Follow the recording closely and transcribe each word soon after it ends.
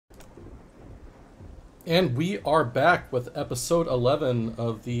And we are back with episode 11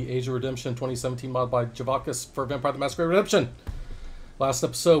 of the Age of Redemption 2017 mod by Javakis for Vampire the Masquerade Redemption. Last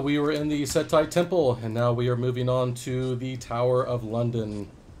episode we were in the Setai Temple, and now we are moving on to the Tower of London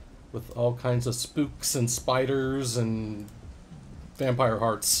with all kinds of spooks and spiders and vampire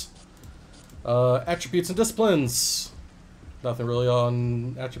hearts. Attributes and disciplines. Nothing really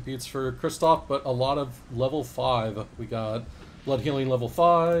on attributes for Kristoff, but a lot of level 5. We got Blood Healing level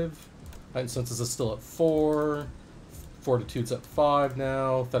 5. Heightened Senses is still at 4. Fortitude's at 5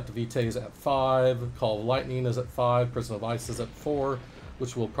 now. Theft of Vitae is at 5. Call of Lightning is at 5. Prison of Ice is at 4,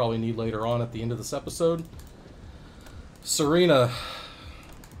 which we'll probably need later on at the end of this episode. Serena,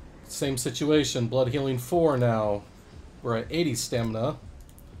 same situation. Blood Healing 4 now. We're at 80 stamina.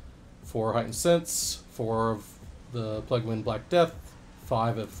 4 Heightened Sense. 4 of the Plague Wind Black Death.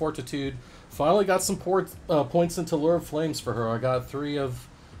 5 of Fortitude. Finally got some points into Lure of Flames for her. I got 3 of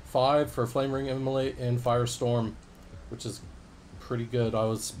 5 for Flame Ring Immolate and Firestorm, which is pretty good. I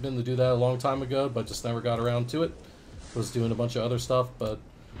was meant to do that a long time ago, but just never got around to it. Was doing a bunch of other stuff, but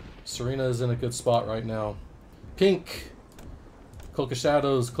Serena is in a good spot right now. Pink, Cloak of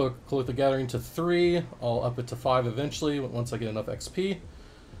Shadows, Cloak the Gathering to 3. I'll up it to 5 eventually once I get enough XP.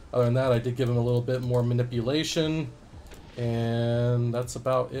 Other than that, I did give him a little bit more manipulation, and that's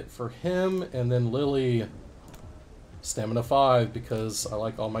about it for him. And then Lily, Stamina 5, because I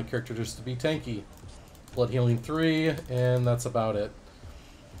like all my characters to be tanky. Blood Healing 3, and that's about it.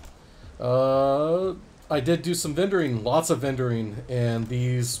 I did do some vendoring, lots of vendoring, and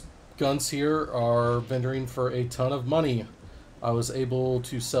these guns here are vendoring for a ton of money. I was able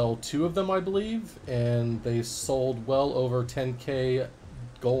to sell 2 of them, I believe, and they sold well over 10k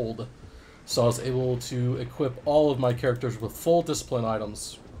gold. So I was able to equip all of my characters with full discipline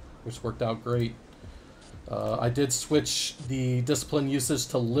items, which worked out great. I did switch the discipline usage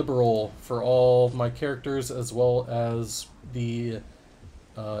to liberal for all my characters, as well as the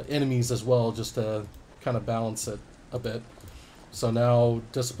enemies as well, just to kind of balance it a bit. So now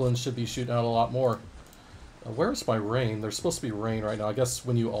discipline should be shooting out a lot more. Where's my rain? There's supposed to be rain right now. I guess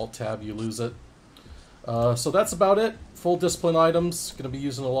when you alt-tab, you lose it. So that's about it. Full discipline items. Going to be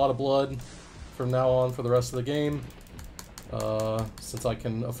using a lot of blood from now on for the rest of the game. Since I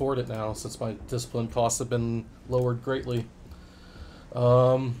can afford it now, since my discipline costs have been lowered greatly.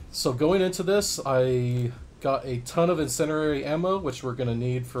 So going into this, I got a ton of incendiary ammo, which we're going to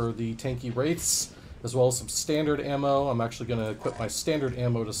need for the tanky wraiths, as well as some standard ammo. I'm actually going to equip my standard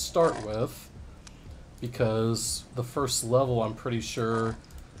ammo to start with, because the first level, I'm pretty sure,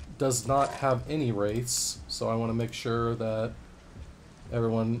 does not have any wraiths, so I want to make sure that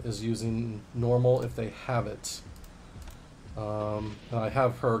everyone is using normal if they have it. And I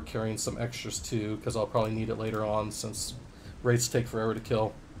have her carrying some extras too, because I'll probably need it later on, since wraiths take forever to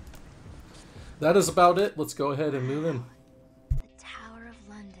kill. That is about it. Let's go ahead and move in. The Tower of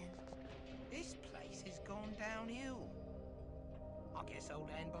London. This place has gone downhill. I guess old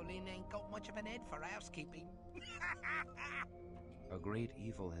Anne Boleyn ain't got much of an head for housekeeping. A great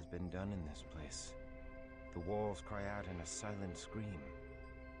evil has been done in this place. The walls cry out in a silent scream.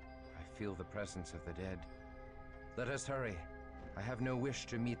 I feel the presence of the dead. Let us hurry. I have no wish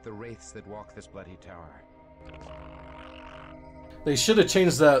to meet the wraiths that walk this bloody tower. They should have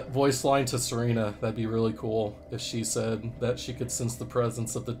changed that voice line to Serena. That'd be really cool if she said that she could sense the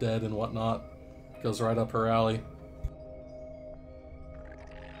presence of the dead and whatnot. Goes right up her alley.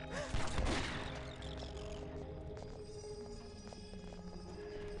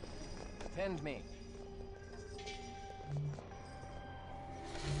 Tend me.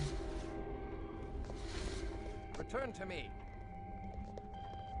 Return to me.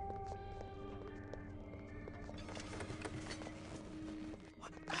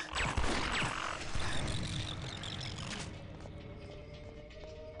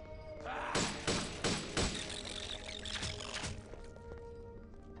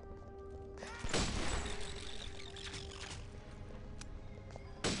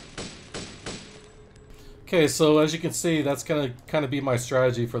 Okay, so as you can see, that's gonna kind of be my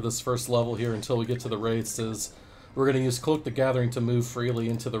strategy for this first level here until we get to the wraiths. Is we're gonna use Cloak the Gathering to move freely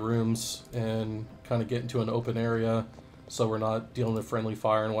into the rooms and kind of get into an open area, so we're not dealing with friendly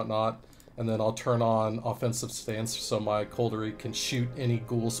fire and whatnot. And then I'll turn on offensive stance so my coterie can shoot any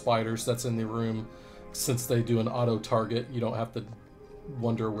ghoul spiders that's in the room. Since they do an auto target, you don't have to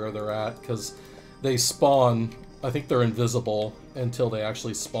wonder where they're at, because they spawn. I think they're invisible until they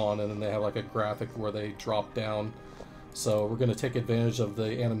actually spawn, and then they have like a graphic where they drop down. So we're going to take advantage of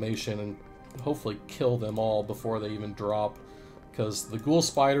the animation and hopefully kill them all before they even drop. Because the ghoul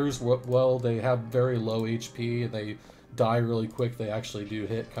spiders, well, they have very low HP and they die really quick. They actually do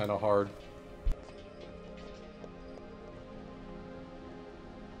hit kind of hard.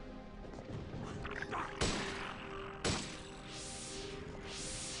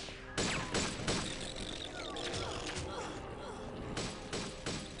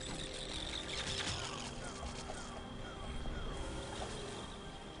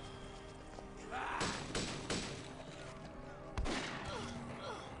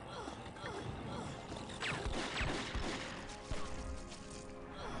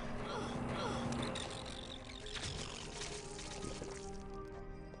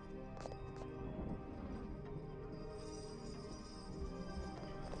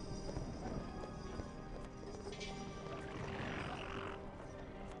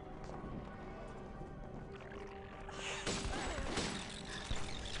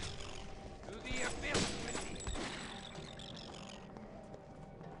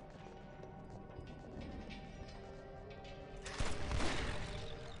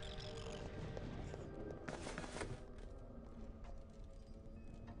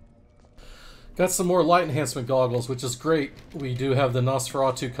 Got some more light enhancement goggles, which is great. We do have the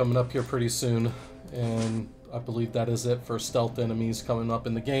Nosferatu coming up here pretty soon, and I believe that is it for stealth enemies coming up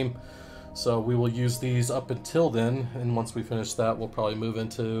in the game. So we will use these up until then, and once we finish that, we'll probably move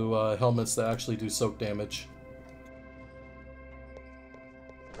into helmets that actually do soak damage.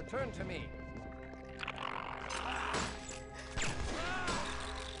 Return to me.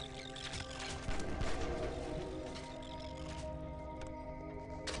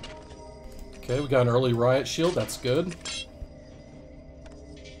 Okay, we got an early riot shield, that's good.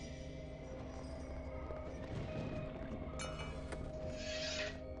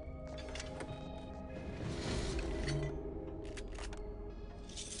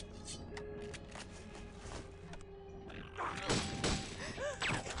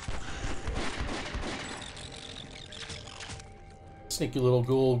 Sneaky little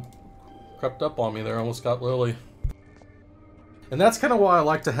ghoul crept up on me there, almost got Lily. And that's kind of why I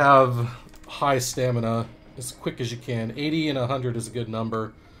like to have high stamina as quick as you can. 80 and 100 is a good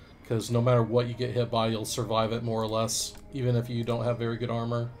number, because no matter what you get hit by, you'll survive it more or less, even if you don't have very good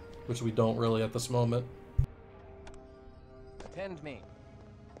armor, which we don't really at this moment. Attend me.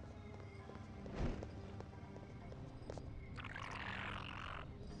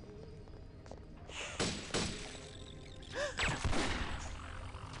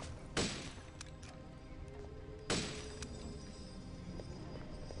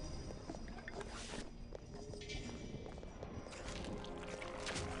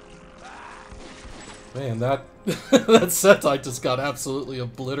 Man, that that setite just got absolutely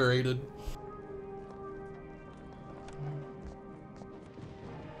obliterated.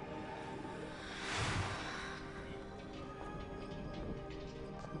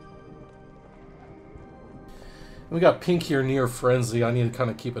 We got Pink here near Frenzy. I need to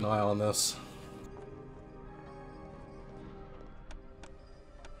kind of keep an eye on this.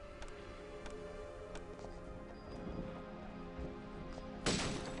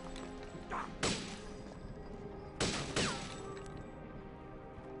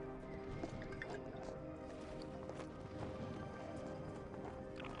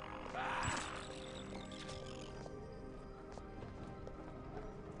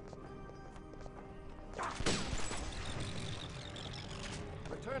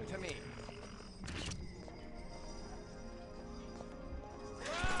 Return to me.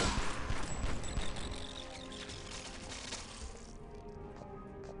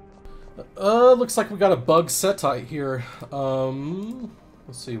 Looks like we got a bug setite here.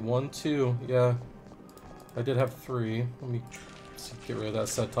 Let's see, 1, 2, yeah. I did have 3. Let me get rid of that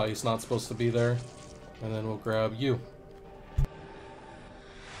setite. He's not supposed to be there. And then we'll grab you.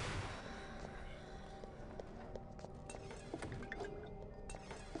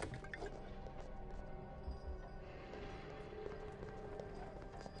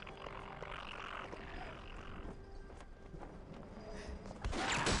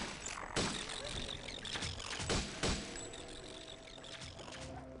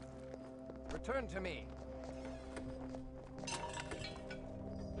 Return to me.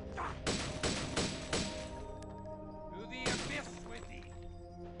 To the abyss with thee.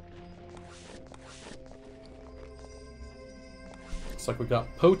 Looks like we got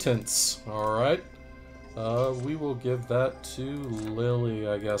potence. Alright. We will give that to Lily,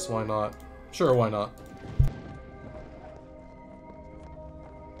 I guess. Why not? Sure, why not?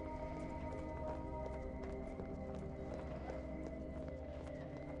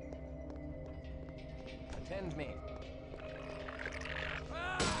 Attend me.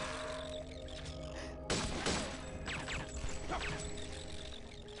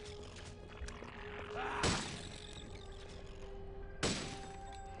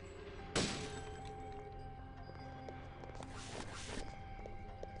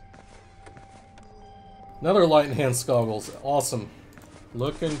 Another light enhanced goggles. Awesome.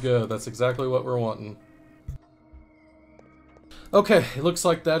 Looking good. That's exactly what we're wanting. Okay, it looks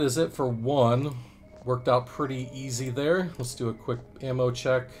like that is it for 1. Worked out pretty easy there. Let's do a quick ammo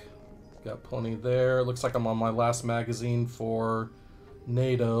check. Got plenty there. Looks like I'm on my last magazine for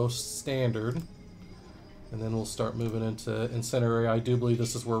NATO standard. And then we'll start moving into incendiary. I do believe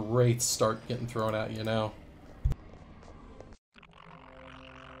this is where wraiths start getting thrown at you now.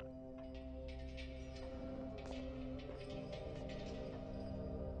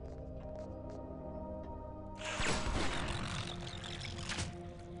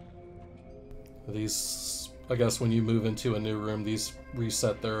 These, I guess when you move into a new room, these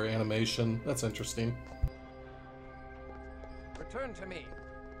reset their animation. That's interesting. Return to me.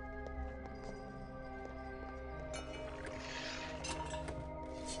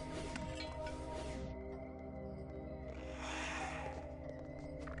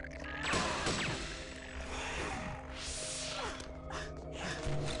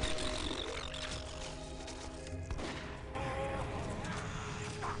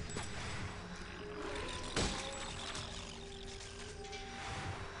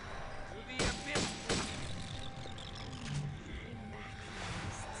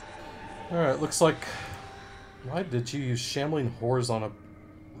 Alright, looks like... Why did you use shambling whores on a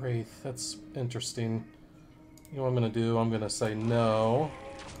wraith? That's interesting. You know what I'm gonna do? I'm gonna say no.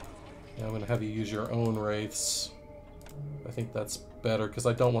 And I'm gonna have you use your own wraiths. I think that's better, because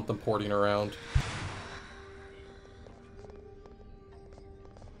I don't want them porting around.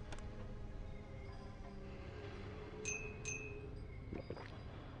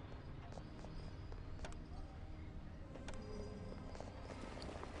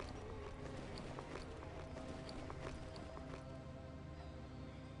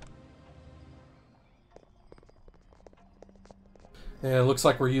 And it looks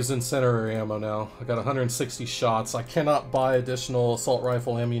like we're using incendiary ammo now. I got 160 shots. I cannot buy additional assault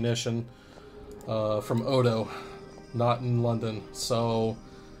rifle ammunition from Odo, not in London. So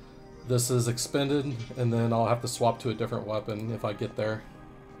this is expended, and then I'll have to swap to a different weapon if I get there.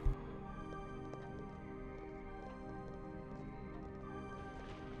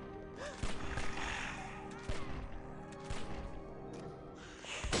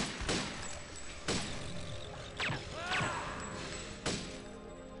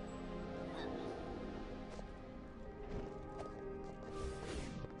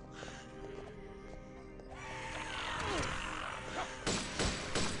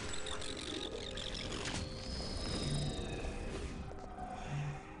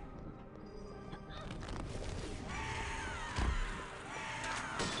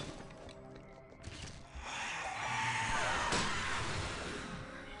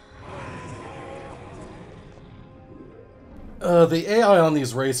 The AI on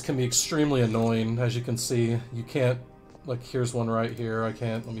these wraiths can be extremely annoying, as you can see. You can't, like, here's one right here. I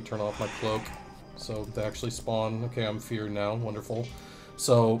can't, let me turn off my cloak. So they actually spawn. Okay, I'm feared now. Wonderful.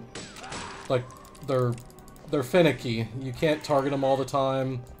 So, like, they're finicky. You can't target them all the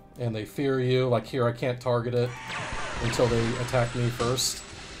time, and they fear you. Like here, I can't target it until they attack me first.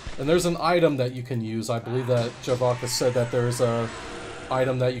 And there's an item that you can use. I believe that Javaka said that there's a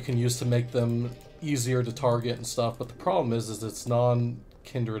item that you can use to make them easier to target and stuff, but the problem is it's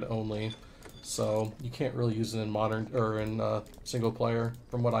non-kindred only, so you can't really use it in modern or in single player,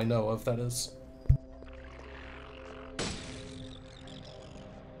 from what I know of, that is.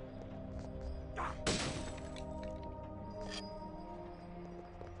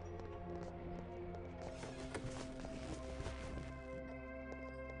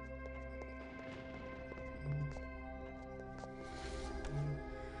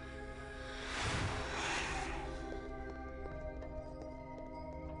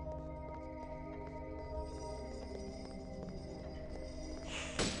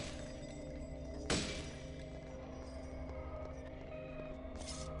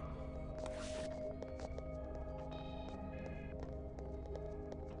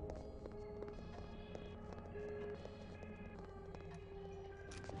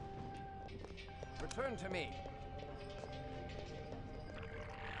 Return to me.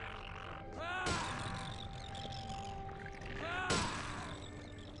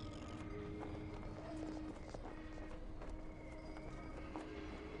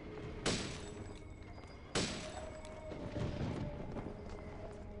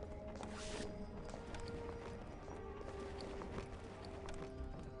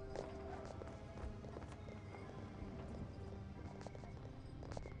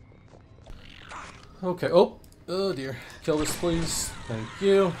 Okay, oh dear. Kill this, please. Thank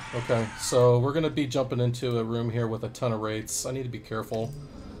you. Okay, so we're going to be jumping into a room here with a ton of wraiths. I need to be careful.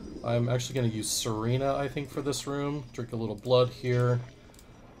 I'm actually going to use Serena, I think, for this room. Drink a little blood here.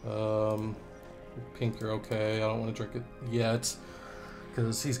 Pink, you're okay. I don't want to drink it yet,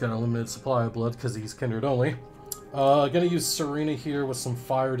 because he's got a limited supply of blood, because he's kindred only. Going to use Serena here with some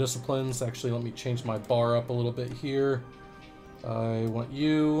fire disciplines. Actually, let me change my bar up a little bit here. I want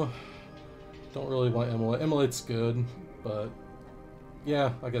you... Don't really want Emily. Emily's good, but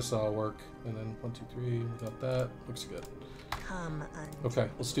yeah, I guess that'll work. And then 1, 2, 3, we got that. Looks good. Come unto Okay,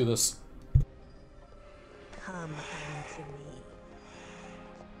 let's do this. Come unto me.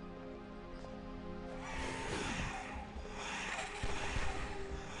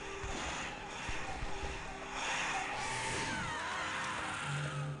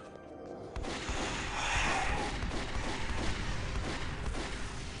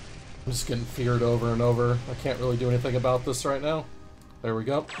 I'm just getting feared over and over. I can't really do anything about this right now. There we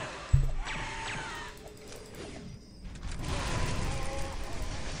go.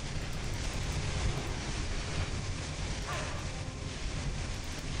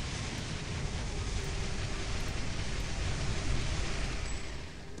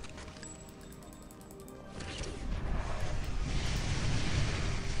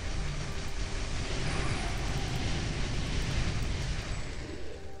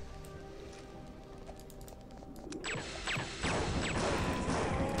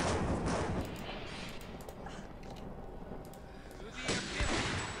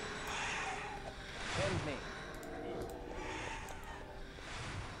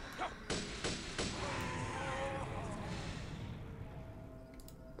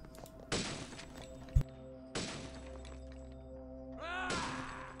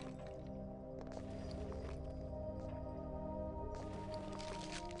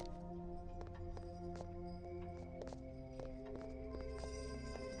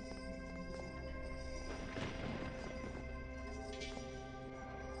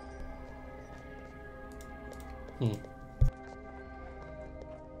 Hmm.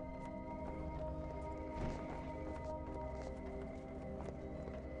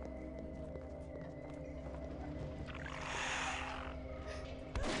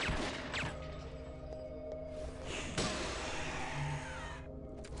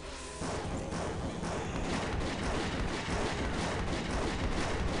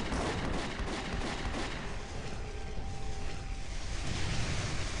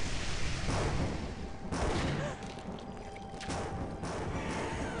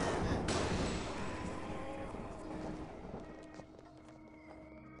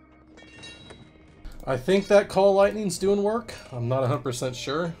 I think that call lightning's doing work. I'm not 100%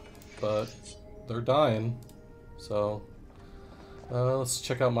 sure, but they're dying. So, let's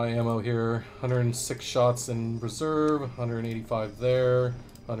check out my ammo here. 106 shots in reserve, 185 there,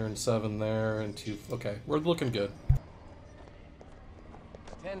 107 there, and 2... Okay, we're looking good.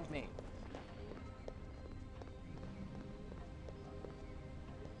 Attend me.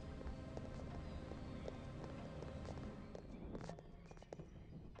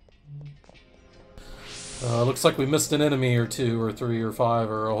 Looks like we missed an enemy or two, or three, or five,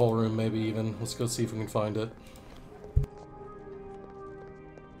 or a whole room maybe even. Let's go see if we can find it.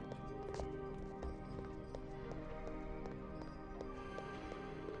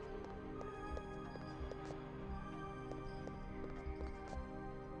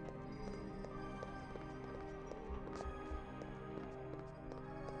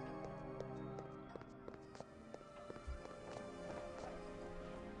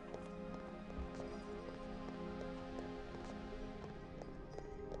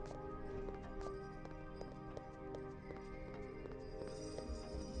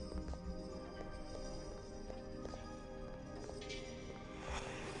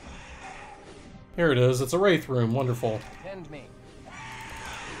 Here it is. It's a wraith room. Wonderful. Attend me.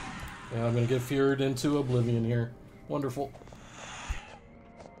 Yeah, I'm gonna get feared into oblivion here. Wonderful.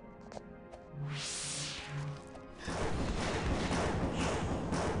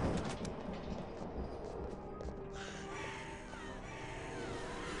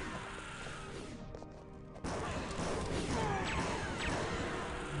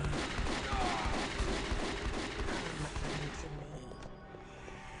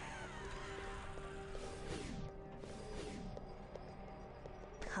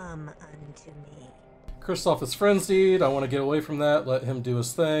 Come unto me. Kristoff is frenzied. I want to get away from that. Let him do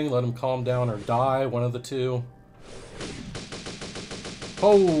his thing. Let him calm down or die. One of the two.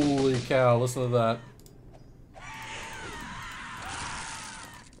 Holy cow, listen to that.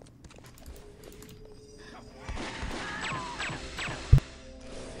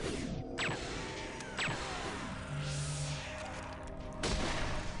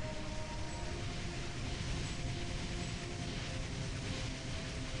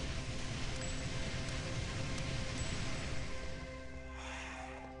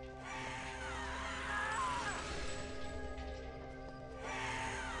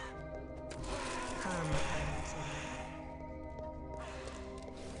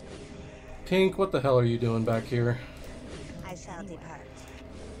 Pink, what the hell are you doing back here? I shall depart.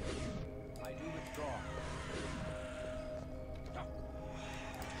 I do withdraw.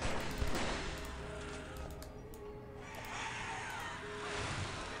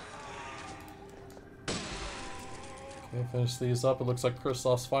 Okay, finish these up. It looks like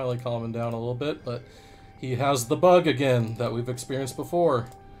Kristoff's finally calming down a little bit, but he has the bug again that we've experienced before.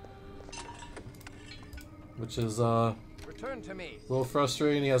 Which is, Return to me. a little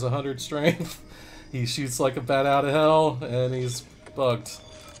frustrating. He has 100 strength. He shoots like a bat out of hell, and he's bugged.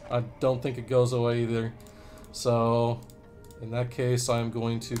 I don't think it goes away either. So, in that case, I'm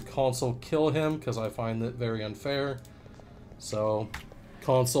going to console kill him, because I find it very unfair. So,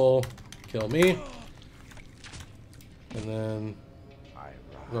 console, kill me. And then,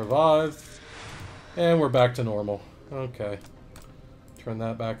 revive. And we're back to normal. Okay. Turn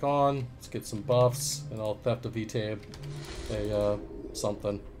that back on. Let's get some buffs, and I'll theft a V-tab.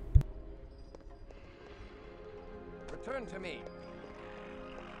 Something. Return to me.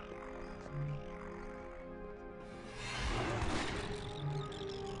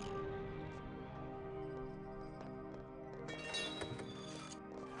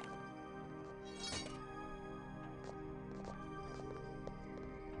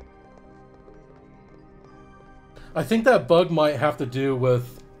 I think that bug might have to do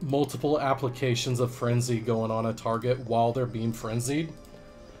with multiple applications of frenzy going on a target while they're being frenzied,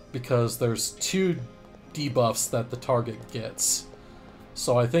 because there's 2 debuffs that the target gets.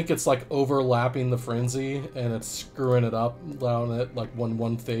 So I think it's like overlapping the frenzy and it's screwing it up, allowing it like when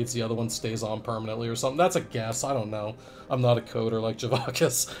one fades, the other one stays on permanently or something. That's a guess. I don't know. I'm not a coder like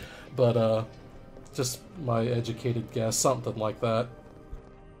Javakis, but Just my educated guess, something like that.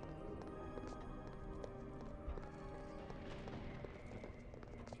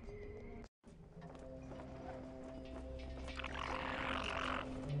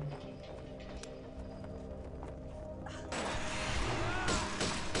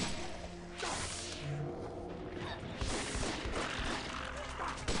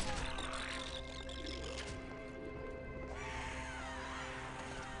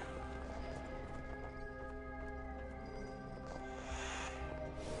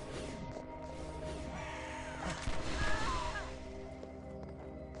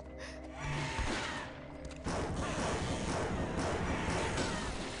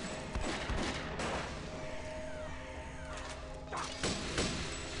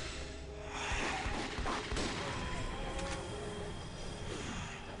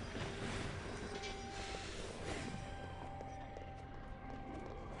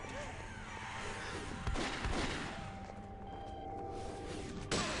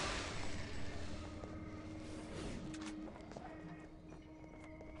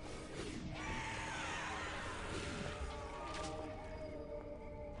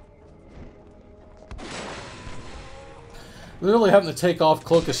 Literally having to take off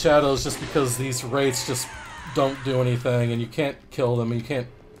Cloak of Shadows just because these wraiths just don't do anything, and you can't kill them, and you can't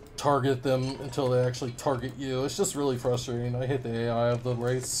target them until they actually target you. It's just really frustrating. I hate the AI of the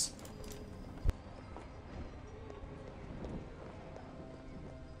wraiths.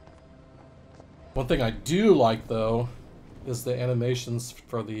 One thing I do like, though, is the animations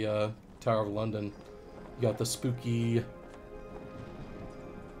for the Tower of London. You got the spooky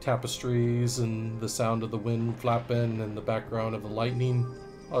tapestries and the sound of the wind flapping and the background of the lightning.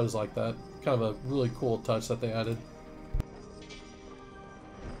 I always like that. Kind of a really cool touch that they added.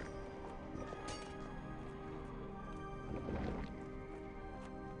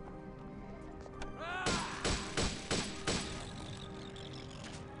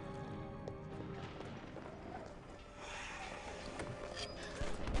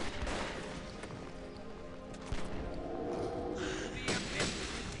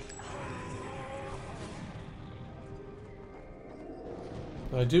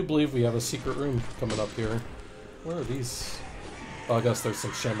 I do believe we have a secret room coming up here. Where are these? Oh, I guess there's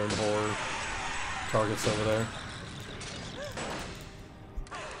some shimmering horror targets over there.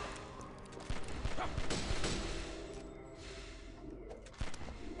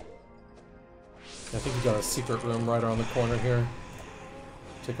 I think we got a secret room right around the corner here.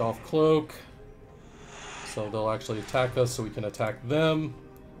 Take off Cloak. So they'll actually attack us so we can attack them.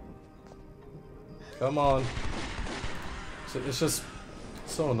 Come on. So it's just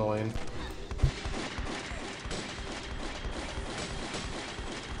so annoying.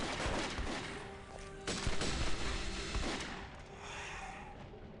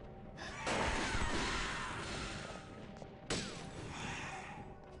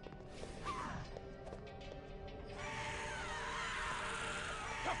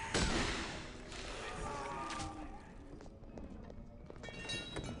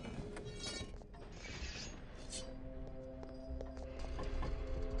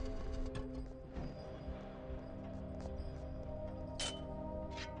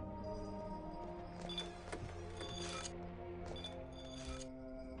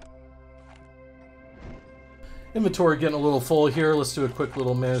 Inventory getting a little full here. Let's do a quick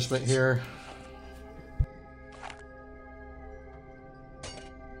little management here.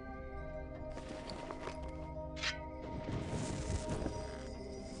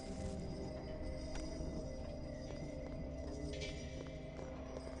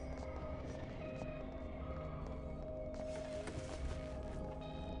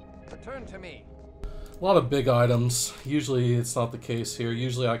 Return to me. A lot of big items. Usually it's not the case here.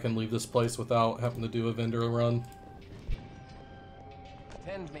 Usually I can leave this place without having to do a vendor run.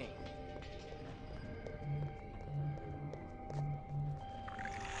 Attend me.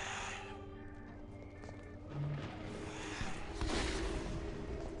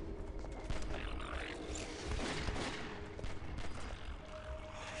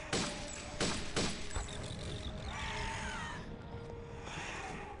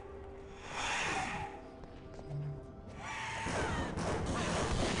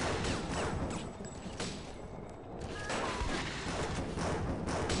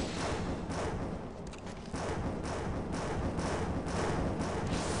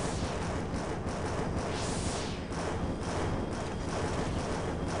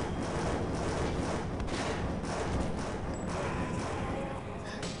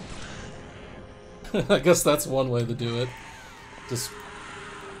 I guess that's one way to do it. Just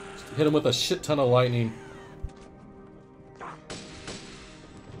hit him with a shit ton of lightning.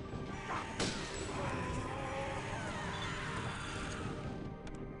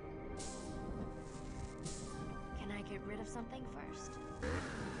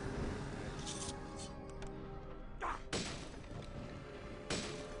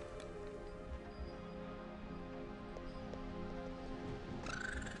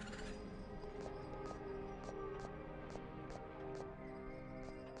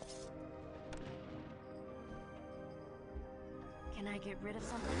 Can I get rid of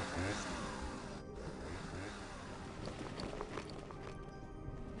something first?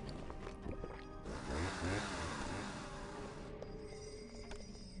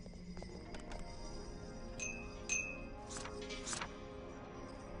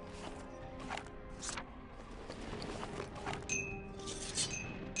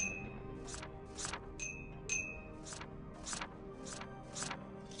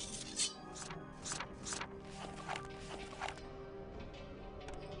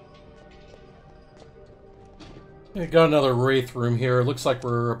 We got another wraith room here. It looks like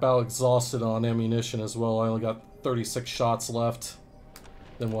we're about exhausted on ammunition as well. I only got 36 shots left.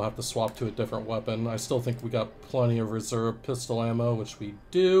 Then we'll have to swap to a different weapon. I still think we got plenty of reserve pistol ammo, which we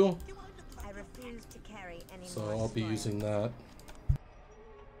do. I refuse to carry any So more I'll be spoil. using that.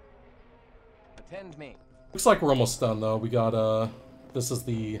 Attend me. Looks like we're almost done though. We got this is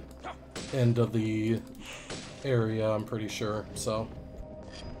the end of the area, I'm pretty sure. So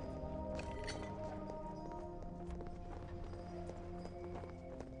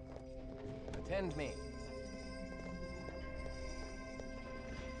Attend me.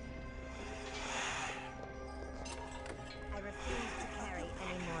 I refuse to carry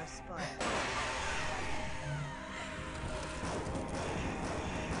any more spoil.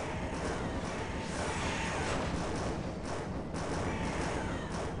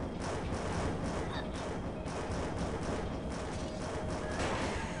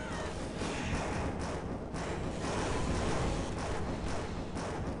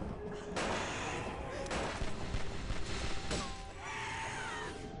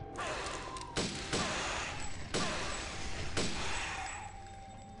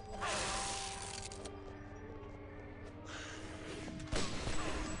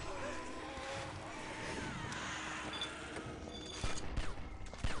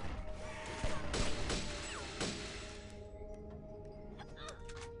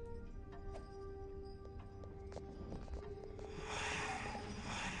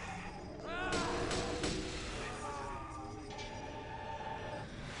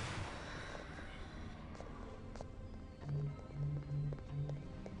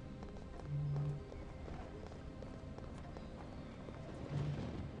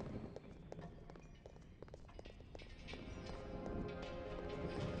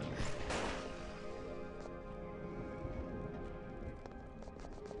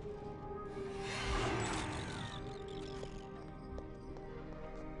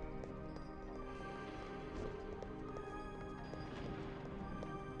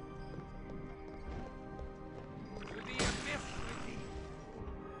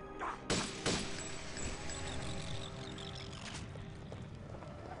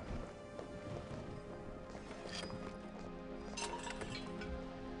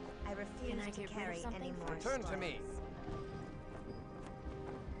 I refuse Can I to get rid of carry any something more Return to me. spoils.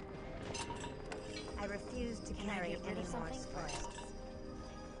 I refuse to Can I carry get rid any of more something spoils. first?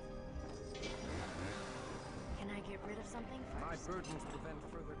 Can I get rid of something My first? burdens prevent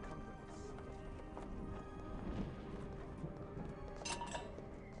further comforts.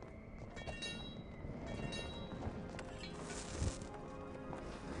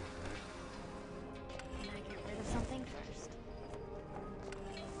 Can I get rid of something first?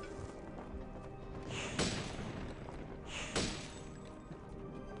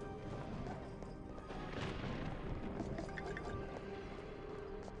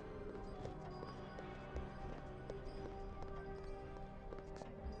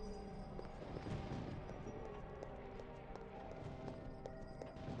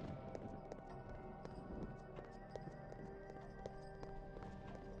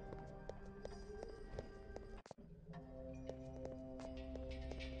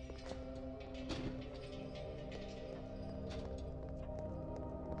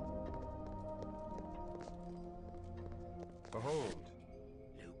 Behold,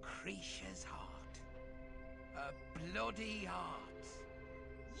 Lucretia's heart. A bloody heart.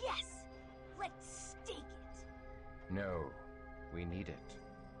 Yes! Let's stake it! no, we need it.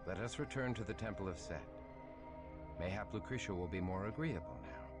 Let us return to the Temple of Set. Mayhap Lucretia will be more agreeable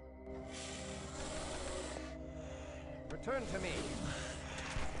now. Return to me!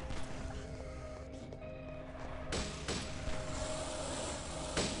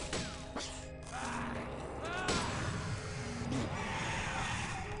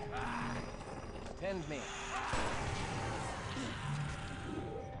 Tend me.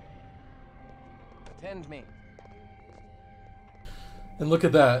 Tend me. And look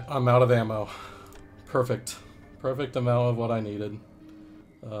at that, I'm out of ammo. Perfect. Perfect amount of what I needed.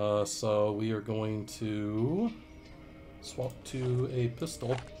 So we are going to swap to a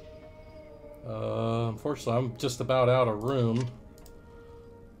pistol. Unfortunately, I'm just about out of room.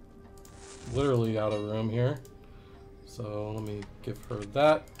 Literally out of room here. So let me give her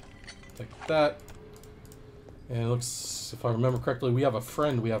that. Take that. And it looks, if I remember correctly, we have a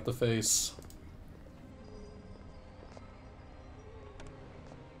friend we have to face.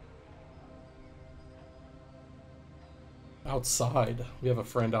 Outside. We have a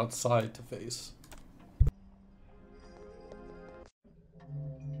friend outside to face.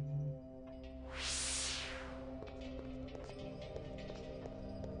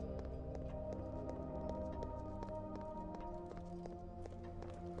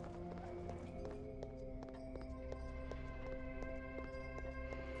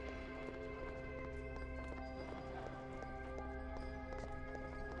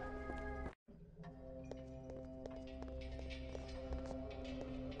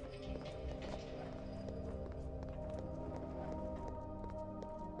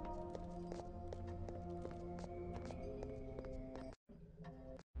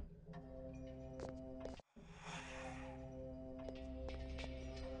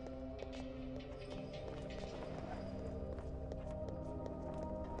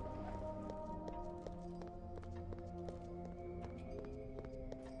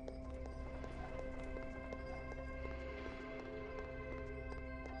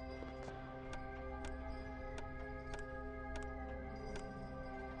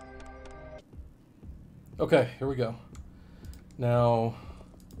 Okay, here we go. Now,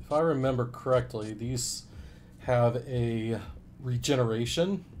 if I remember correctly, these have a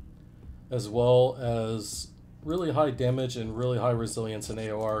regeneration as well as really high damage and really high resilience in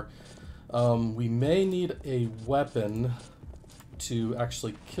AOR. We may need a weapon to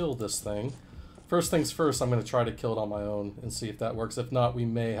actually kill this thing. First things first, I'm going to try to kill it on my own and see if that works. If not, we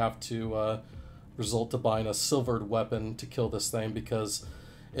may have to resort to buying a silvered weapon to kill this thing, because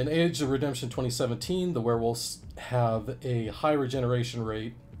in Age of Redemption 2017, the werewolves have a high regeneration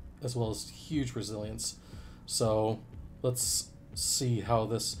rate as well as huge resilience. So let's see how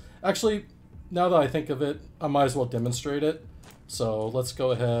this... Actually, now that I think of it, I might as well demonstrate it. So let's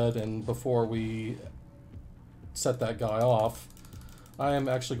go ahead, and before we set that guy off, I am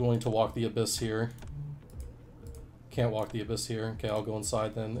actually going to walk the abyss here. Can't walk the abyss here. Okay, I'll go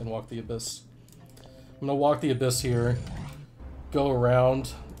inside then and walk the abyss. I'm going to walk the abyss here, go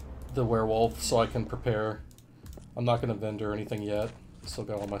around the werewolf so I can prepare. I'm not going to vendor or anything yet. Still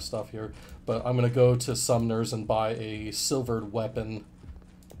got all my stuff here. But I'm going to go to Sumner's and buy a silvered weapon,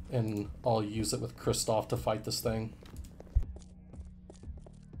 and I'll use it with Kristoff to fight this thing.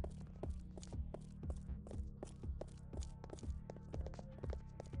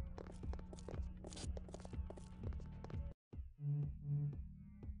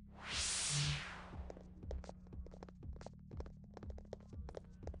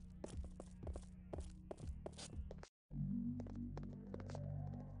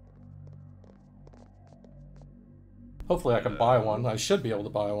 Hopefully I can buy one. I should be able to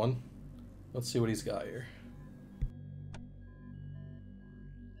buy one. Let's see what he's got here.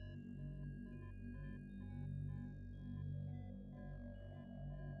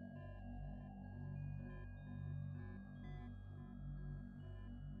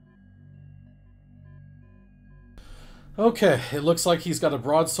 Okay, it looks like he's got a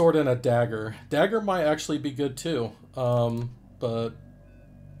broadsword and a dagger. Dagger might actually be good too, but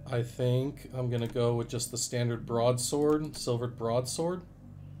I think I'm going to go with just the standard broadsword, silvered broadsword,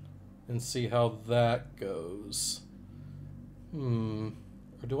 and see how that goes. Or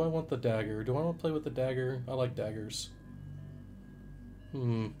do I want the dagger? Do I want to play with the dagger? I like daggers.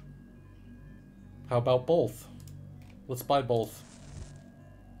 How about both? Let's buy both.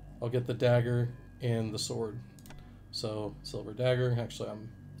 I'll get the dagger and the sword. So, silver dagger. Actually,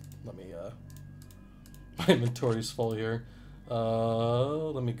 let me, my inventory's full here.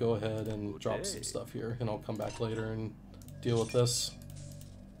 Let me go ahead and drop some stuff here, and I'll come back later and deal with this.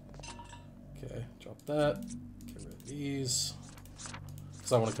 Okay, drop that. Get rid of these,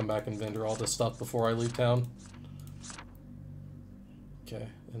 because I want to come back and vendor all this stuff before I leave town. Okay,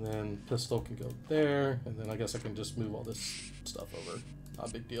 and then pistol can go there, and then I guess I can just move all this stuff over. Not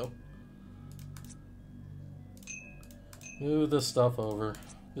a big deal. Move this stuff over.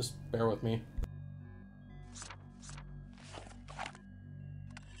 Just bear with me.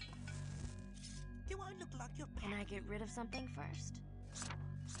 Can I get rid of something first?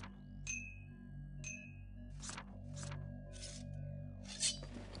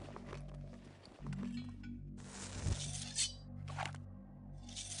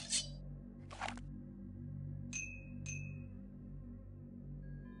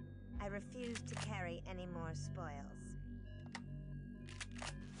 carry any more spoils.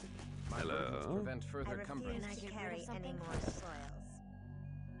 My burdens prevent I further refuse cumbrance. to carry any more spoils.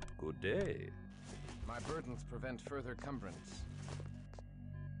 Good day. My burdens prevent further cumbrance.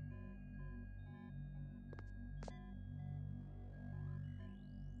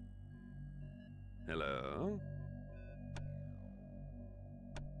 Hello?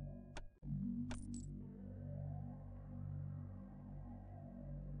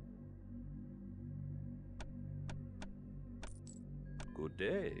 Good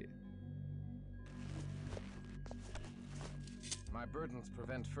day. My burdens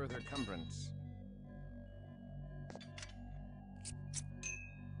prevent further cumbrance.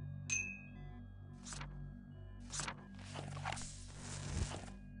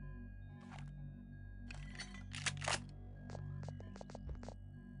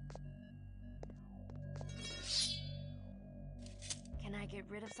 Can I get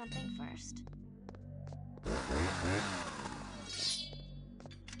rid of something first?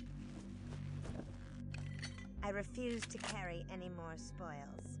 I refuse to carry any more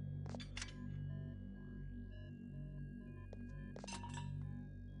spoils.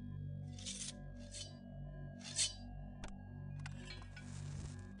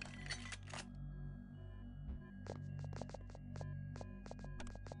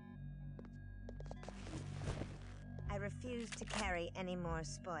 I refuse to carry any more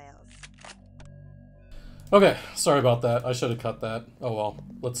spoils. Okay, sorry about that. I should have cut that. Oh well.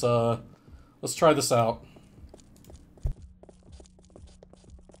 Let's try this out.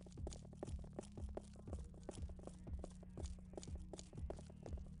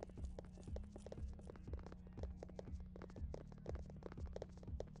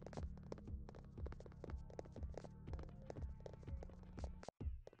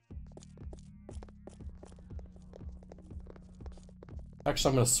 Actually,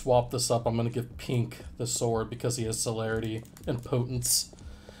 I'm going to swap this up. I'm going to give Pink the sword because he has celerity and potence.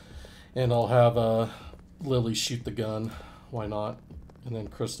 And I'll have Lily shoot the gun. Why not? And then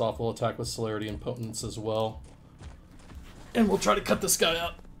Kristoff will attack with celerity and potence as well. And we'll try to cut this guy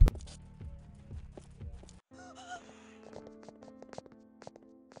up.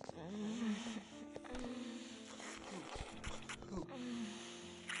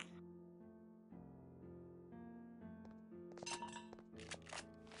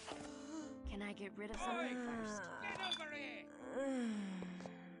 Can I get rid of something first? Get over here!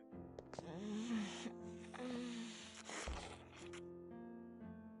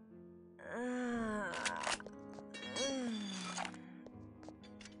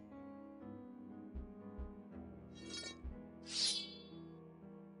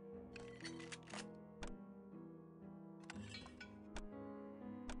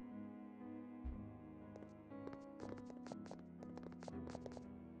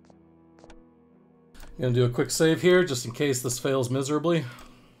 Gonna do a quick save here just in case this fails miserably.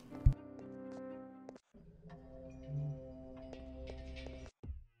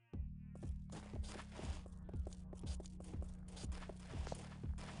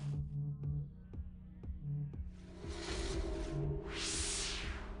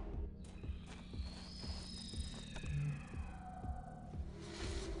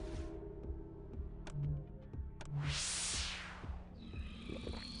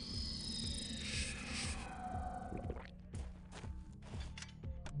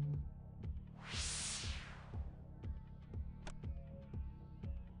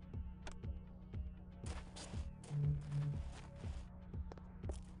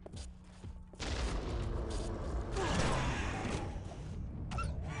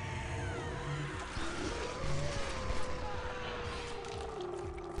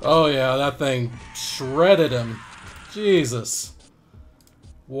 Oh yeah, that thing shredded him. Jesus.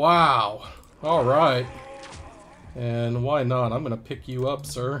 Wow. Alright. And why not? I'm gonna pick you up,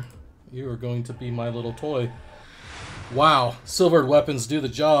 sir. You are going to be my little toy. Wow. Silvered weapons do the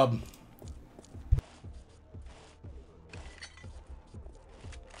job.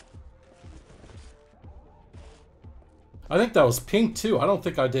 I think that was Pink too. I don't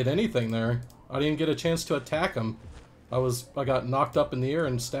think I did anything there. I didn't get a chance to attack him. I got knocked up in the air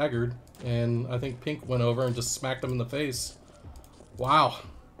and staggered, and I think Pink went over and just smacked him in the face. Wow.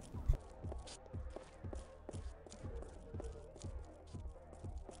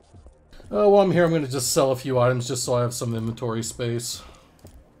 Oh, while I'm here, I'm going to just sell a few items just so I have some inventory space.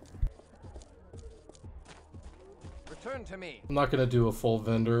 Return to me. I'm not going to do a full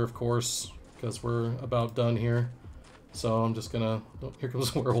vendor, of course, because we're about done here. So I'm just going to... Oh, here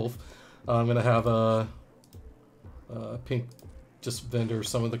comes a werewolf. I'm going to have a... Pink just vendor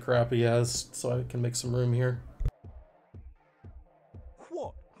some of the crap he has so I can make some room here.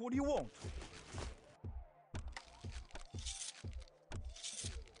 What? What do you want?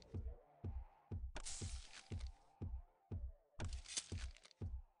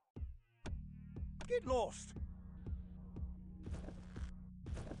 Get lost!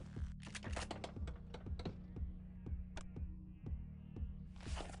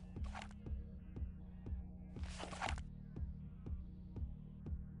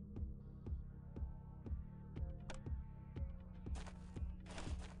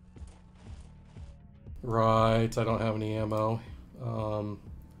 Right, I don't have any ammo.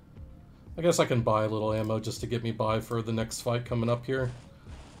 I guess I can buy a little ammo just to get me by for the next fight coming up here.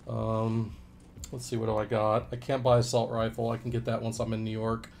 Let's see, what do I got? I can't buy assault rifle. I can get that once I'm in New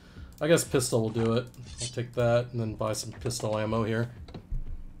York. I guess pistol will do it. I'll take that and then buy some pistol ammo here.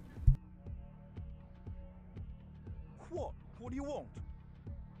 What? What do you want?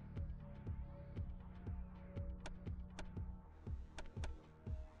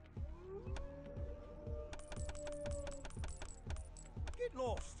 Get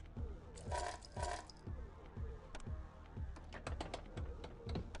lost!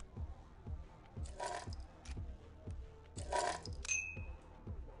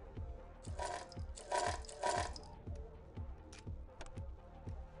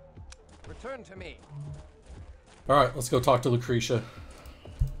 Return to me. Alright, let's go talk to Lucretia.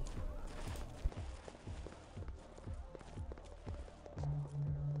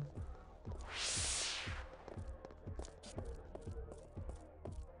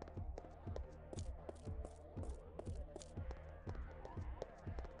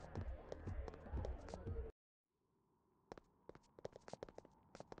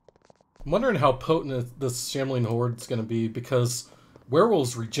 I'm wondering how potent this shambling horde's going to be, because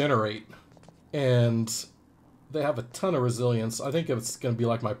werewolves regenerate, and they have a ton of resilience. I think it's going to be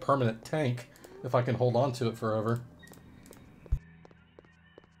like my permanent tank if I can hold on to it forever.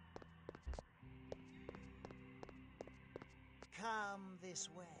 Come this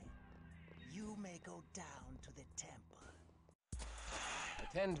way. You may go down to the temple.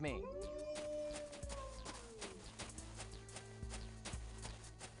 Attend me.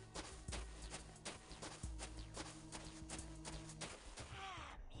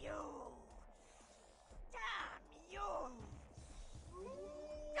 Damn you! Damn you!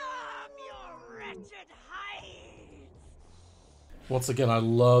 Damn your wretched hides! Once again, I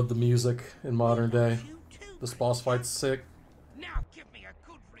love the music in modern day. This boss fight's sick. Now give me a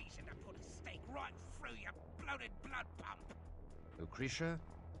good reason to put a stake right through your bloated blood pump. Lucretia,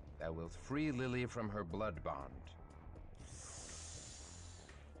 thou wilt free Lily from her blood bond.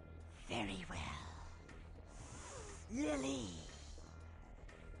 Very well. Lily,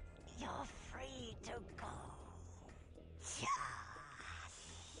 you're free to go.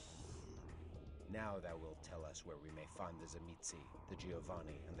 Now thou wilt tell us where we may find the Zamitzi, the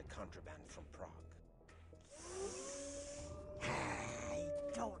Giovanni, and the contraband from Prague. I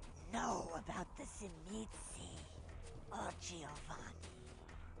don't know about the Zamitzi or Giovanni.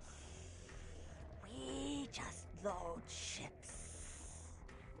 We just load ships.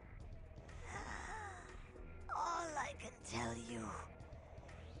 All I can tell you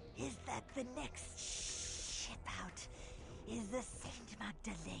is that the next ship out is the Saint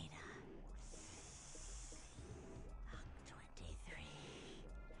Magdalena. Mark 23,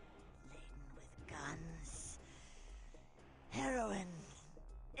 laden with guns, heroin,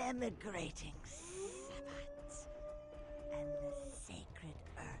 emigrating Sabbaths, and the sacred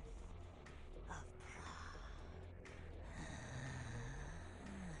earth of Prague.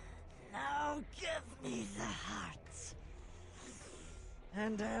 Now give me the heart,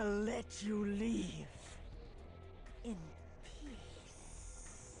 and I'll let you leave in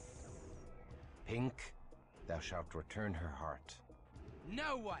peace. Pink, thou shalt return her heart.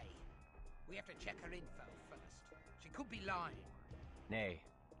 No way! We have to check her info first. She could be lying. Nay,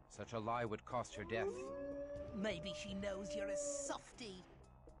 such a lie would cost her death. Maybe she knows you're a softie.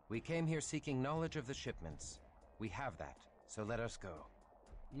 We came here seeking knowledge of the shipments. We have that, so let us go.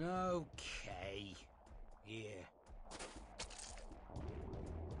 Okay. Here.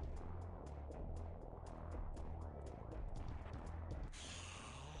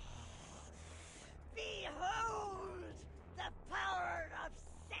 Behold the power of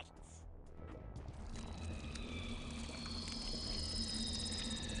Set!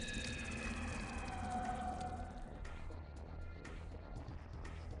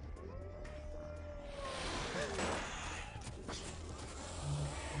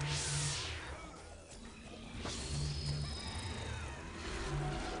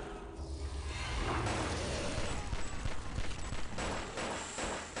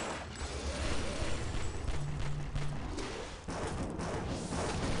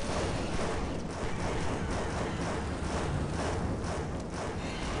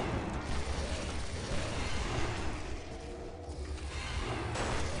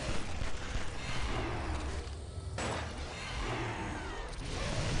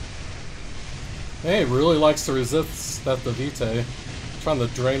 Hey, really likes to resist that the Vitae. Trying to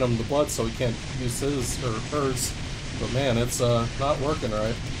drain him the blood so he can't use his or hers. But man, it's not working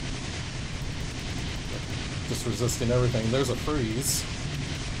right. Just resisting everything. There's a freeze.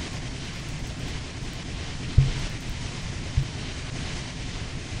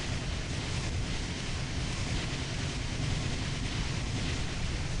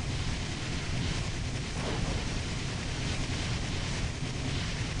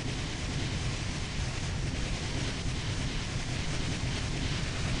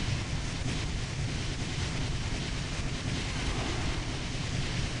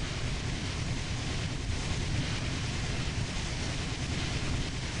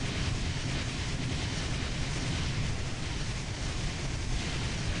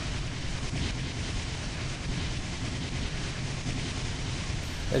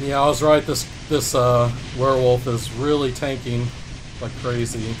 And yeah, I was right. This werewolf is really tanking like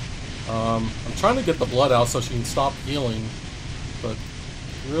crazy. I'm trying to get the blood out so she can stop healing, but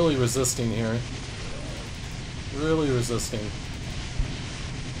really resisting here. Really resisting.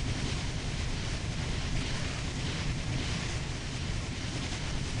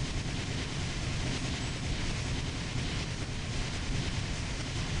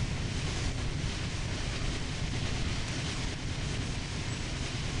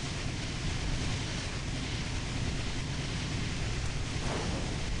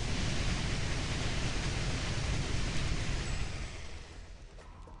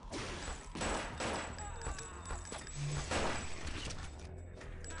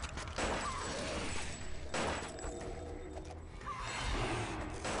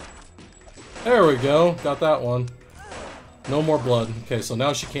 There we go. Got that one. No more blood. Okay, so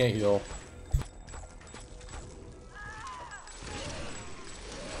now she can't heal.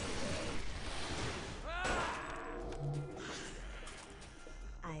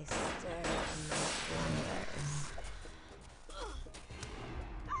 I stir in my slumbers.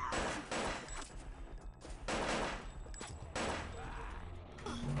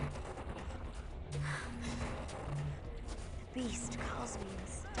 The beast calls me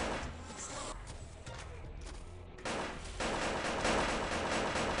instead.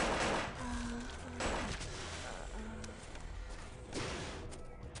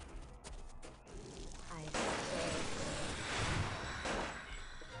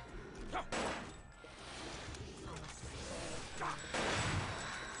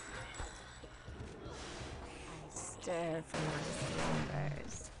 Stir from my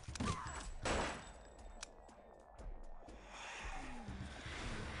slumbers.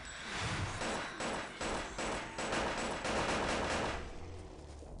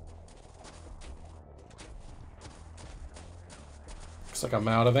 Looks like I'm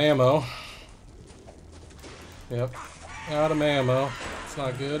out of ammo. Yep, out of ammo. It's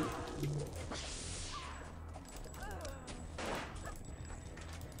not good.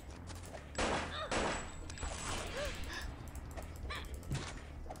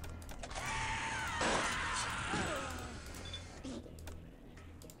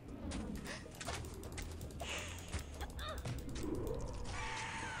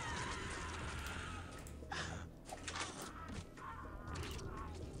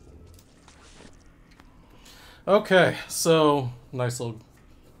 Okay, so nice little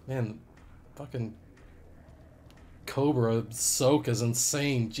man. Fucking Cobra soak is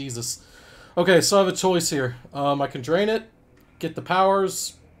insane. Jesus. Okay, so I have a choice here. I can drain it, get the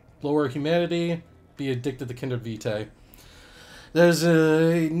powers, lower humanity, be addicted to kindred vitae. There's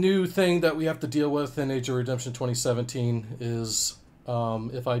a new thing that we have to deal with in Age of Redemption 2017 is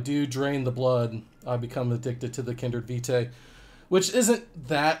if I do drain the blood, I become addicted to the kindred vitae, which isn't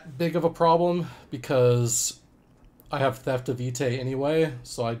that big of a problem because I have Theft of Vitae anyway,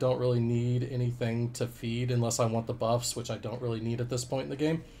 so I don't really need anything to feed unless I want the buffs, which I don't really need at this point in the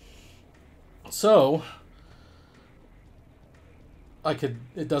game. So,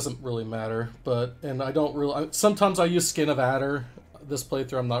 it doesn't really matter, and I don't really, sometimes I use Skin of Adder. This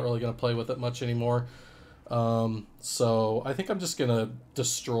playthrough, I'm not really going to play with it much anymore. So, I think I'm just going to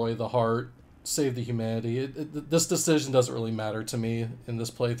destroy the heart, save the humanity. This decision doesn't really matter to me in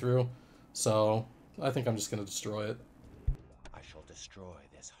this playthrough, so I think I'm just going to destroy it. I shall destroy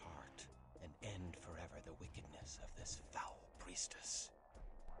this heart and end forever the wickedness of this foul priestess.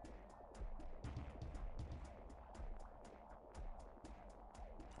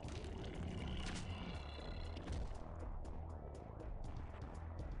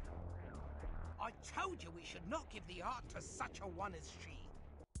 I told you we should not give the art to such a one as she.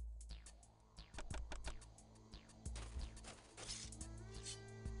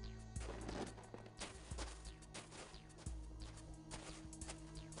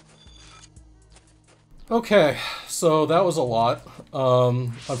 Okay, so that was a lot.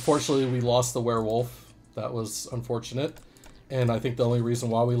 Unfortunately, we lost the werewolf. That was unfortunate. And I think the only reason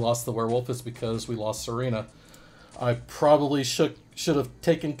why we lost the werewolf is because we lost Serena. I probably should have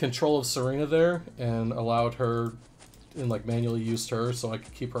taken control of Serena there and allowed her and like manually used her so I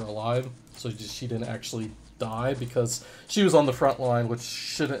could keep her alive so she didn't actually die, because she was on the front line, which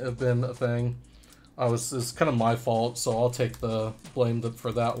shouldn't have been a thing. It's kind of my fault, so I'll take the blame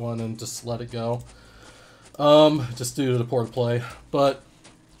for that one and just let it go. Just due to the poor play. But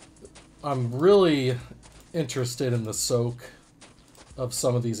I'm really interested in the soak of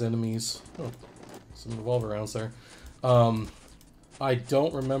some of these enemies. Oh, some revolver rounds there. I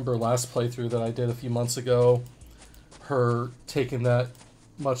don't remember last playthrough that I did a few months ago, her taking that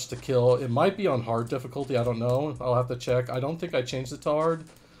much to kill. It might be on hard difficulty, I don't know. I'll have to check. I don't think I changed it to hard.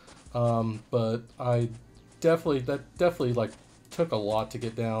 But that definitely like took a lot to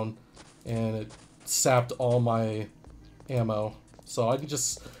get down, and it sapped all my ammo. So I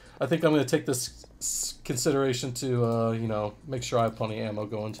think I'm going to take this consideration to, you know, make sure I have plenty of ammo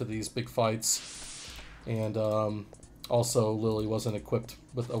going to these big fights. And, also Lily wasn't equipped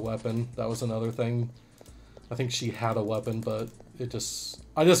with a weapon. That was another thing. I think she had a weapon, but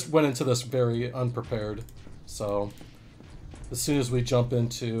I just went into this very unprepared. So as soon as we jump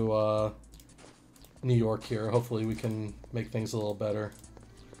into, New York here, hopefully we can make things a little better.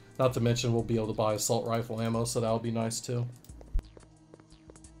 Not to mention we'll be able to buy assault rifle ammo, so that'll be nice too.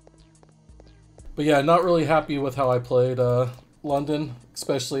 But yeah, not really happy with how I played London,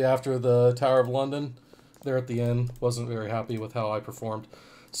 especially after the Tower of London. There at the end, wasn't very happy with how I performed.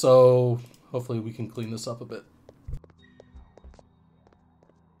 So hopefully we can clean this up a bit.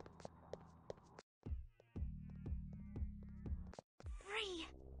 Free!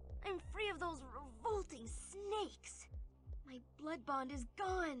 I'm free of those revolting snakes! My blood bond is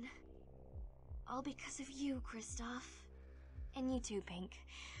gone! All because of you, Kristoff. And you too, Pink.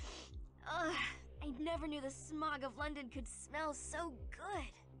 Ugh, I never knew the smog of London could smell so good.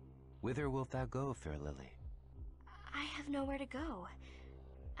 Whither wilt thou go, fair Lily? I have nowhere to go.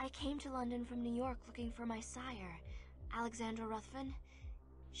 I came to London from New York looking for my sire, Alexandra Ruthven.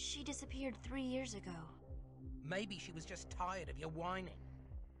 She disappeared 3 years ago. Maybe she was just tired of your whining.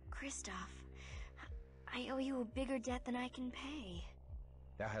 Kristoff, I owe you a bigger debt than I can pay.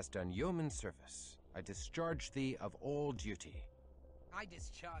 Thou hast done yeoman service. I discharge thee of all duty. I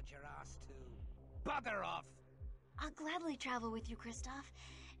discharge your ass too. Bugger off! I'll gladly travel with you, Kristoff,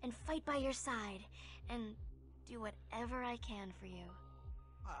 and fight by your side, and do whatever I can for you.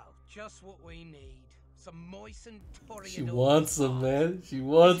 Oh, just what we need. Some moistened Tory. She wants them, man. She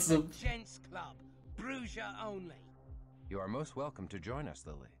wants them. Gents Club. Bruiser only. You are most welcome to join us,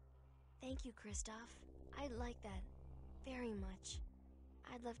 Lily. Thank you, Kristoff. I'd like that very much.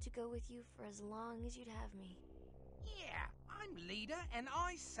 I'd love to go with you for as long as you'd have me. Yeah, I'm leader, and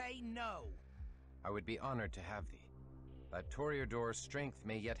I say no. I would be honored to have thee. That Toreador's strength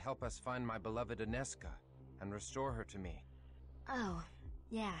may yet help us find my beloved Inesca and restore her to me. Oh,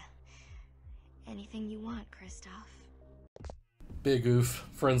 yeah. Anything you want, Kristoff. Big oof.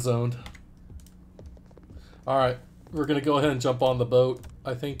 Friend zoned. Alright, we're gonna go ahead and jump on the boat.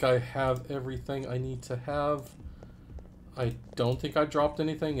 I think I have everything I need to have. I don't think I dropped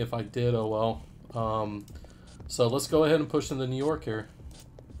anything. If I did, oh well. So let's go ahead and push into New York here.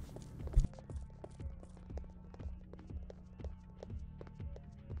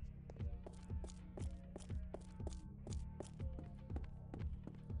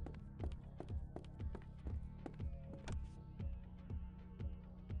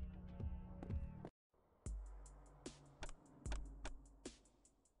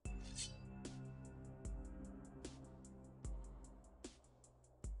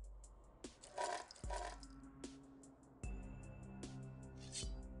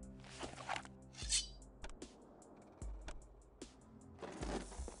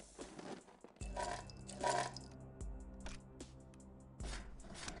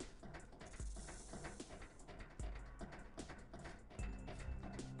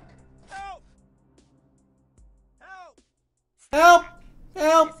 Help!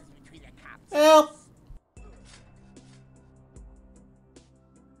 Help! Help!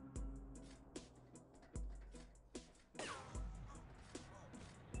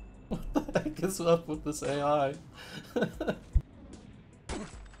 What the heck is up with this AI?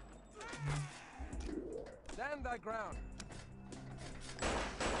 Stand thy ground.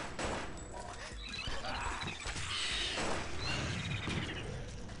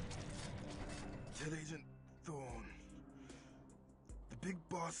 Tell Agent Thorne. The big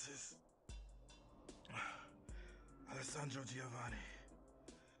boss is Alessandro Giovanni.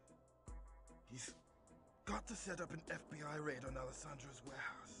 He's got to set up an FBI raid on Alessandro's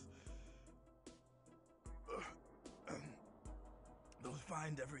warehouse. They'll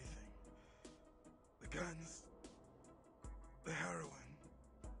find everything. The guns, the heroin,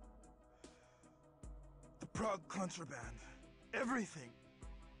 the Prague contraband, everything.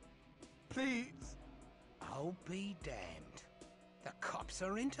 Please. I'll be damned. The cops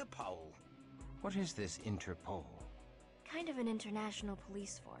are Interpol. What is this Interpol? Kind of an international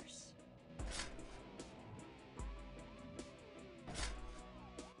police force.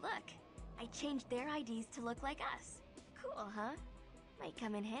 Look, I changed their IDs to look like us. Cool, huh? Might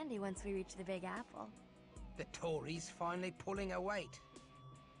come in handy once we reach the Big Apple. The Tories finally pulling a weight.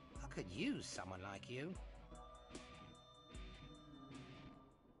 I could use someone like you.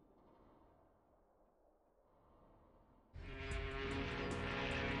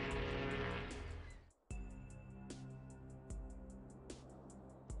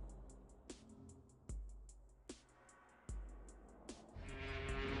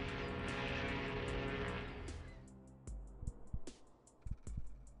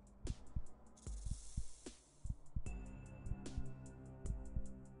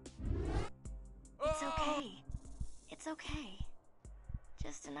 It's okay. It's okay.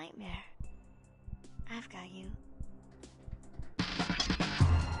 Just a nightmare. I've got you.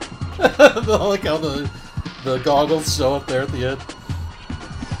 I like how the goggles show up there at the end.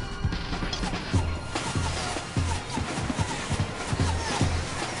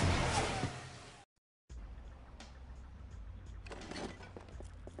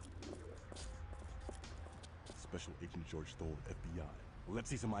 Special Agent George Stoll, FBI. Let's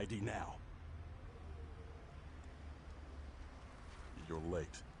see some ID now. You're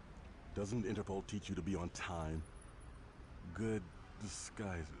late. Doesn't Interpol teach you to be on time? Good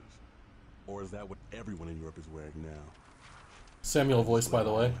disguises. Or is that what everyone in Europe is wearing now? Samuel voice, by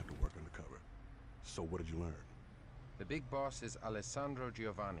the way. I have to work undercover. So what did you learn? The big boss is Alessandro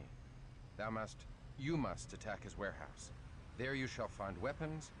Giovanni. You must attack his warehouse. There you shall find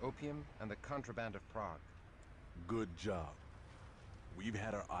weapons, opium, and the contraband of Prague. Good job. We've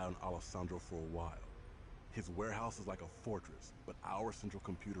had our eye on Alessandro for a while. His warehouse is like a fortress, but our central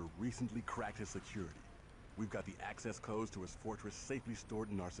computer recently cracked his security. We've got the access codes to his fortress safely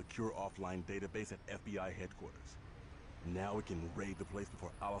stored in our secure offline database at FBI headquarters. Now we can raid the place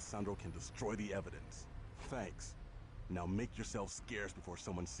before Alessandro can destroy the evidence. Thanks. Now make yourself scarce before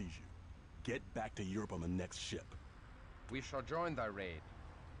someone sees you. Get back to Europe on the next ship. We shall join thy raid.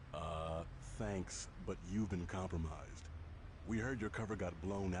 Thanks, but you've been compromised. We heard your cover got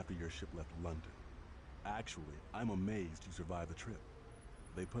blown after your ship left London. Actually, I'm amazed you survived the trip.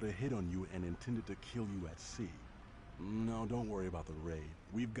 They put a hit on you and intended to kill you at sea. No, don't worry about the raid.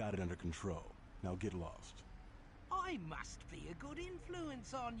 We've got it under control. Now get lost. I must be a good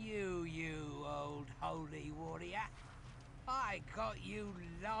influence on you, you old holy warrior. I got you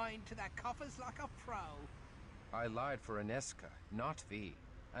lying to the coffers like a pro. I lied for Inesca, not thee.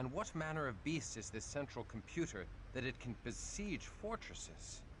 And what manner of beast is this central computer that it can besiege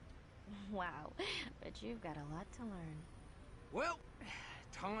fortresses? Wow, but you've got a lot to learn. Well,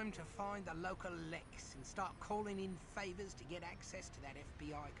 time to find the local Lex and start calling in favors to get access to that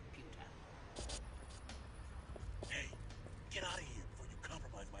FBI computer. Hey, get out of here before you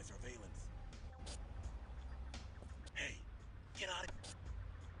compromise my surveillance. Hey, get out of here.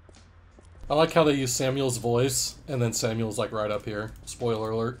 I like how they use Samuel's voice, and then Samuel's like right up here.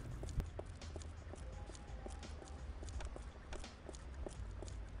 Spoiler alert.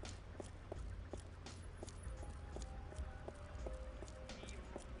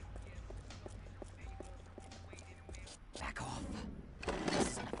 Back off. This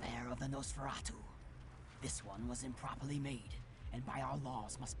is an affair of the Nosferatu. This one was improperly made, and by our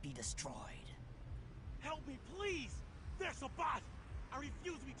laws must be destroyed. Help me, please! There's a bot! I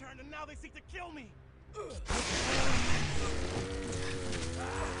refuse to be turned, and now they seek to kill me!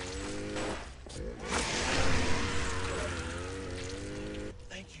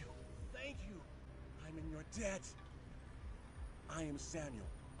 Thank you. Thank you. I'm in your debt. I am Samuel,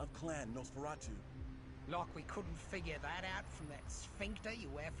 of Clan Nosferatu. Like we couldn't figure that out from that sphincter you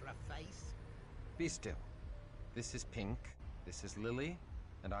wear for a face. Be still. This is Pink, this is Lily,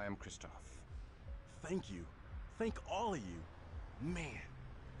 and I am Christoph. Thank you. Thank all of you. Man,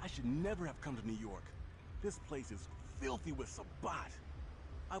 I should never have come to New York. This place is filthy with Sabbat.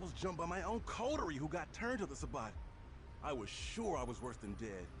 I was jumped by my own coterie who got turned to the Sabbat. I was sure I was worse than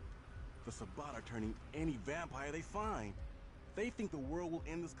dead. The Sabbat are turning any vampire they find. They think the world will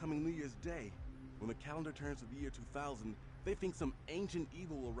end this coming New Year's Day. When the calendar turns to the year 2000, they think some ancient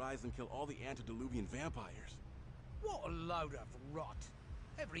evil will rise and kill all the antediluvian vampires. What a load of rot.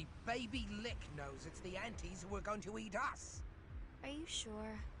 Every baby lick knows it's the antis who are going to eat us. Are you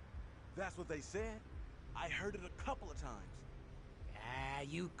sure? That's what they said. I heard it a couple of times. Ah,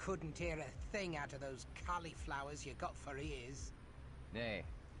 you couldn't hear a thing out of those cauliflowers you got for ears. Nay,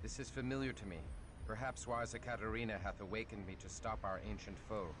 this is familiar to me. Perhaps wise Ekaterina hath awakened me to stop our ancient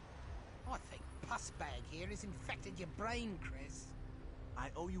foe. I think Pussbag here has infected your brain, Chris. I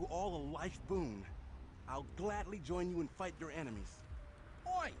owe you all a life boon. I'll gladly join you and fight your enemies.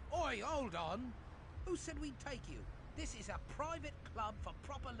 Oi, hold on. Who said we'd take you? This is a private club for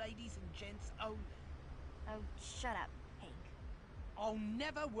proper ladies and gents only. Oh, shut up, Hank. I'll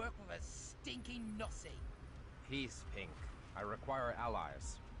never work with a stinking nossie. Peace, Pink. I require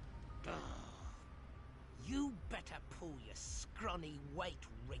allies. Ugh. You better pull your scrawny weight,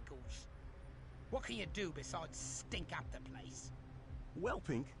 Wrinkles. What can you do besides stink up the place? Well,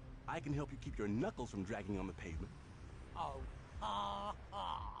 Pink, I can help you keep your knuckles from dragging on the pavement. Oh, ha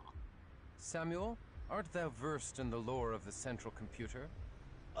ha. Samuel, art thou versed in the lore of the central computer?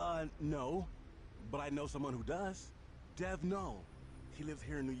 No. But I know someone who does. Dev Null. He lives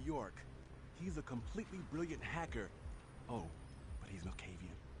here in New York. He's a completely brilliant hacker. Oh, but he's no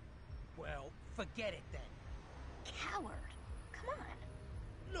Cavian. Well, forget it then. Coward. Come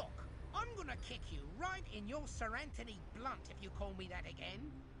on. Look, I'm gonna kick you right in your Sir Anthony Blunt if you call me that again.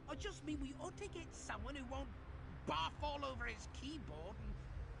 I just mean we ought to get someone who won't barf all over his keyboard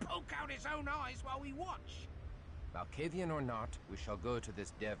and poke out his own eyes while we watch. Malkavian or not, we shall go to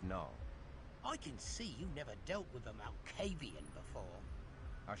this Dev Null. I can see you never dealt with a Malkavian before.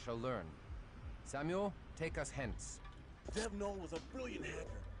 I shall learn. Samuel, take us hence. Dev Null was a brilliant hacker.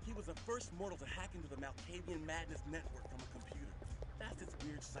 He was the first mortal to hack into the Malkavian Madness Network from a computer. That's this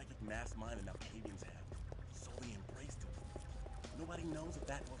weird psychic mass mind the Malkavians have. So they embraced him. Nobody knows if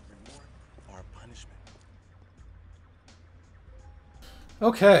that was a reward or a punishment.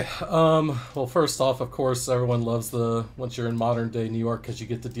 Okay, well, first off, of course, everyone loves once you're in modern day New York, because you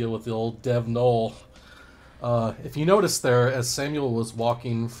get to deal with the old Dev Null. If you notice there, as Samuel was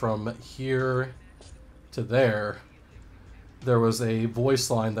walking from here to there was a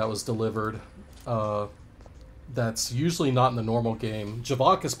voice line that was delivered, that's usually not in the normal game.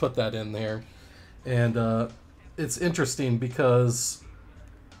 Javak has put that in there, and it's interesting because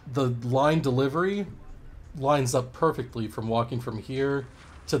the line delivery lines up perfectly from walking from here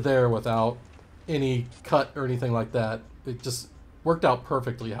to there without any cut or anything like that. It just worked out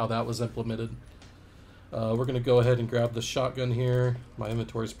perfectly how that was implemented. We're going to go ahead and grab the shotgun here. My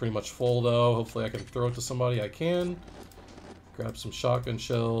inventory is pretty much full though. Hopefully I can throw it to somebody. I can. Grab some shotgun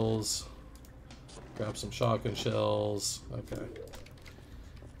shells. Grab some shotgun shells. Okay.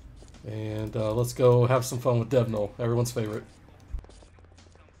 And let's go have some fun with Dev Null, everyone's favorite.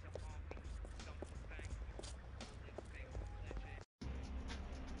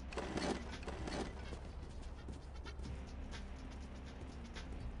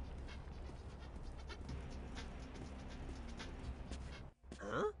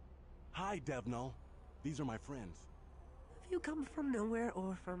 Hi, Dev Null. These are my friends. Have you come from nowhere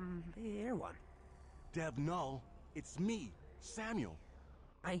or from Air One? Dev Null, it's me, Samuel.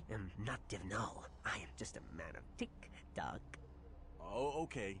 I am not Dev Null. I am just a man of tick-tock. Oh,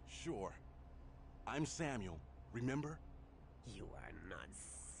 okay, sure. I'm Samuel, remember? You are not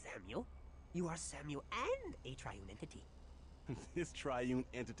Samuel. You are Samuel and a triune entity. This triune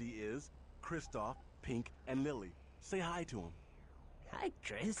entity is Kristoff, Pink, and Lily. Say hi to him. Hi,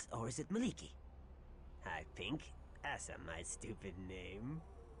 Chris, or is it Maliki? Hi, Pink. Asa, my stupid name.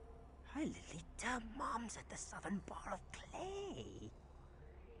 Hi, Lilita. Mom's at the southern bar of clay.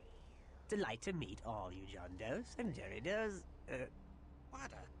 Delight to meet all you John Does and Jerry Does.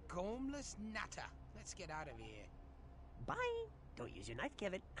 What a gormless natter. Let's get out of here. Bye. Don't use your knife,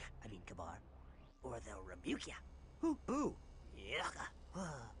 Kevin. I mean, Kabar. Or they'll rebuke ya. Ooh. Yucca.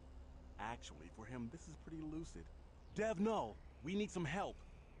 Actually, for him, this is pretty lucid. Dev Null, we need some help.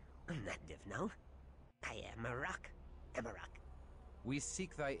 I'm not Dev Null. I am a rock. I'm a rock. We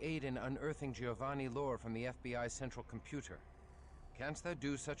seek thy aid in unearthing Giovanni lore from the FBI central computer. Canst thou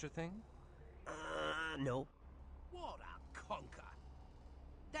do such a thing? No. What a conker.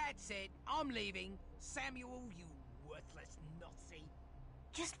 That's it. I'm leaving. Samuel, you worthless Nazi.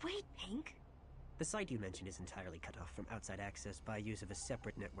 Just wait, Pink. The site you mentioned is entirely cut off from outside access by use of a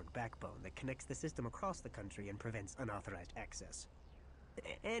separate network backbone that connects the system across the country and prevents unauthorized access.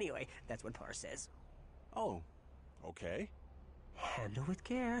 Anyway, that's what Parr says. Oh, okay. Handle with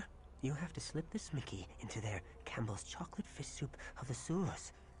care. You have to slip this Mickey into their Campbell's chocolate fish soup of the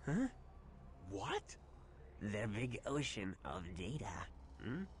sewers. Huh? What? Their big ocean of data.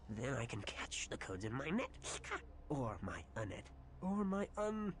 Then I can catch the codes in my net. Or my unnet. or my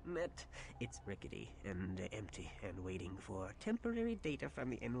unmet. It's rickety and empty and waiting for temporary data from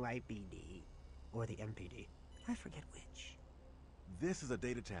the NYPD. Or the MPD. I forget which. This is a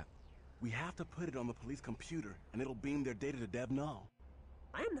data tap. We have to put it on the police computer, and it'll beam their data to Dev Null.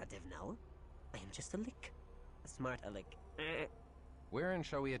 I am not Dev Null. I am just a lick. A smart aleck. Wherein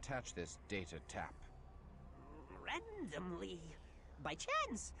shall we attach this data tap? Randomly. By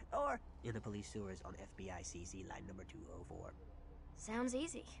chance. Or in the police sewers on FBI CC line number 204. Sounds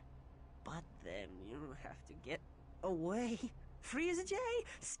easy. But then you have to get away. Free as a jay.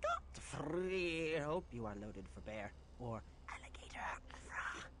 Scot free. Hope you are loaded for bear or alligator.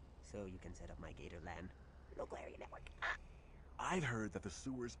 So you can set up my gator land. Local area network. I'd heard that the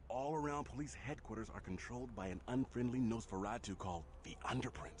sewers all around police headquarters are controlled by an unfriendly Nosferatu called the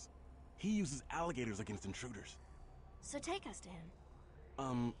Underprince. He uses alligators against intruders. So take us to him.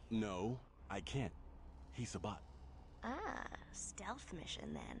 No, I can't. He's a bot. Ah, stealth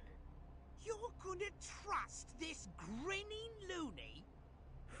mission then. You're gonna trust this grinning loony?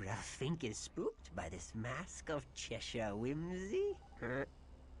 Fink is spooked by this mask of Cheshire whimsy.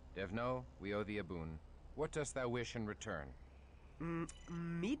 Devno, we owe thee a boon. What dost thou wish in return?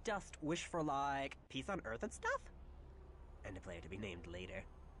 Me dost wish for, like, peace on Earth and stuff? And a player to be named later.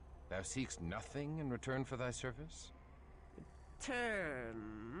 Thou seekst nothing in return for thy service?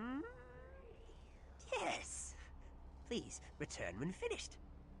 Turn... Yes. Please, return when finished.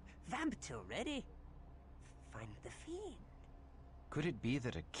 Vamp till ready. Find the fiend. Could it be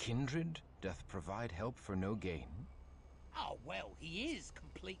that a kindred doth provide help for no gain? Oh, well, he is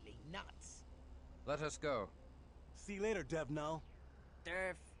completely nuts. Let us go. See you later, Dev Null.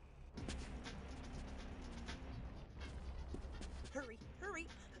 Derf. Hurry, hurry.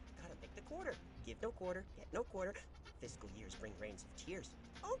 Gotta make the quarter. Give no quarter, get no quarter. Fiscal years bring rains of tears.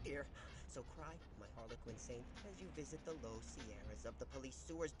 Oh dear. So cry, my harlequin saint, as you visit the low sierras of the police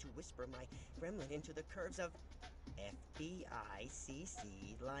sewers to whisper my gremlin into the curves of FBI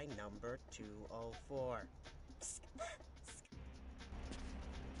CC line number 204.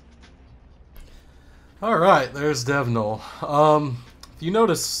 All right, there's Devnol. If you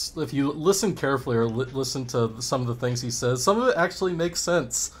notice, if you listen carefully or listen to some of the things he says, some of it actually makes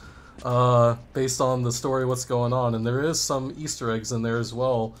sense based on the story, what's going on, and there is some Easter eggs in there as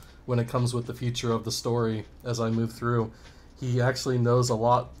well when it comes with the future of the story as I move through. He actually knows a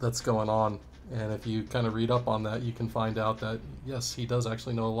lot that's going on, and if you kind of read up on that, you can find out that, yes, he does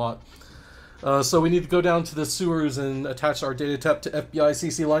actually know a lot. So we need to go down to the sewers and attach our data tap to FBI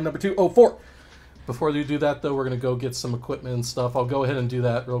CC line number 204. Before we do that, though, we're going to go get some equipment and stuff. I'll go ahead and do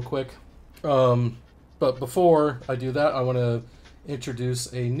that real quick. But before I do that, I want to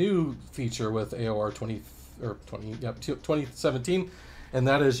introduce a new feature with AOR 2017, and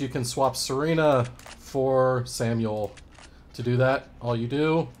that is you can swap Serena for Samuel. To do that, all you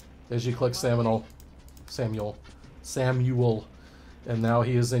do is you click Samuel, and now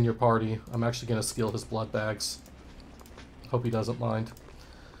he is in your party. I'm actually going to steal his blood bags. Hope he doesn't mind.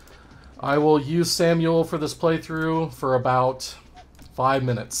 I will use Samuel for this playthrough for about 5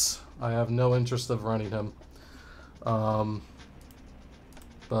 minutes. I have no interest of running him.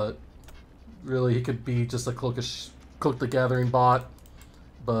 But really, he could be just a Cloak the Gathering bot.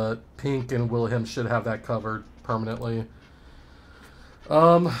 But Pink and Wilhelm should have that covered permanently.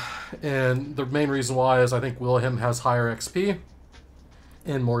 And the main reason why is I think Wilhelm has higher XP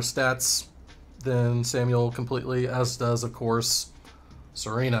and more stats than Samuel completely, as does, of course,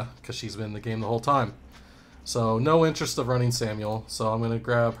 Serena, because she's been in the game the whole time. So no interest of running Samuel, so I'm going to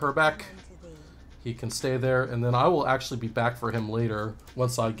grab her back. He can stay there, and then I will actually be back for him later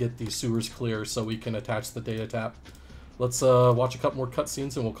once I get these sewers clear so we can attach the data tap. Let's watch a couple more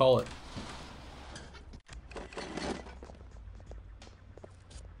cutscenes and we'll call it.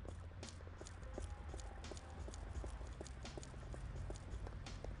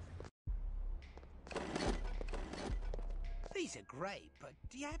 These are great, but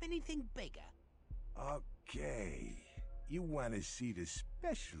do you have anything bigger? Okay. You want to see the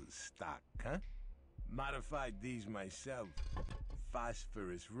special stock, huh? Modified these myself.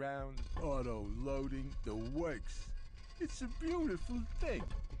 Phosphorus round, auto loading, the works. It's a beautiful thing.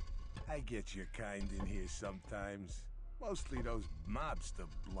 I get your kind in here sometimes. Mostly those mobster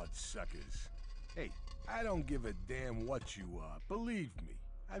bloodsuckers. Hey, I don't give a damn what you are. Believe me,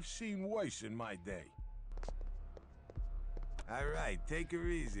 I've seen worse in my day. All right, take her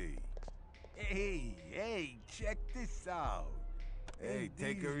easy. Hey, check this out. Hey,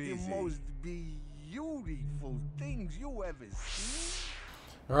 take her easy. The most beautiful things you ever seen.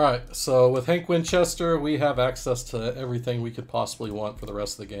 Alright, so with Hank Winchester, we have access to everything we could possibly want for the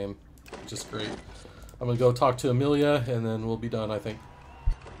rest of the game, which is great. I'm going to go talk to Amelia, and then we'll be done, I think.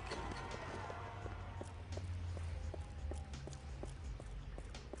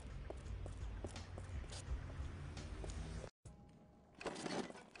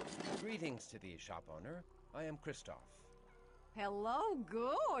 Greetings to thee, shop owner. I am Christoph. Hello,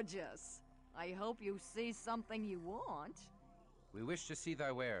 gorgeous. I hope you see something you want. We wish to see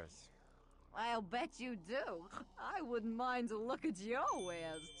thy wares. I'll bet you do. I wouldn't mind to look at your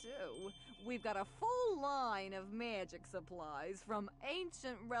wares, too. We've got a full line of magic supplies, from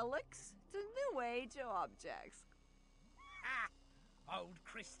ancient relics to new age objects. Ah! Old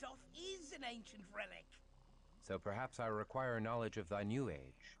Christoph is an ancient relic. So perhaps I require knowledge of thy new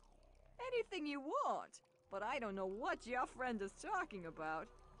age. Anything you want, but I don't know what your friend is talking about.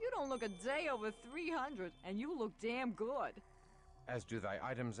 You don't look a day over 300, and you look damn good. As do thy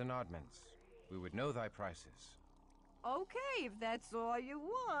items and oddments. We would know thy prices. Okay, if that's all you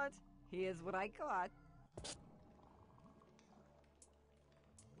want. Here's what I got.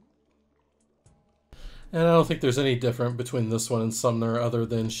 And I don't think there's any different between this one and Sumner other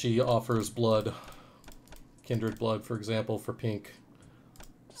than she offers blood. Kindred blood, for example, for pink.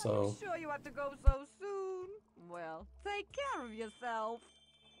 So. Sure you have to go so soon? Well, take care of yourself.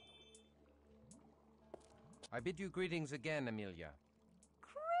 I bid you greetings again, Amelia.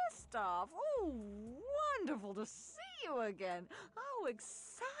 Christoph, oh, wonderful to see you again. How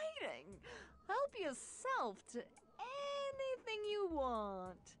exciting. Help yourself to anything you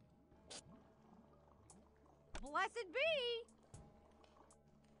want. Blessed be.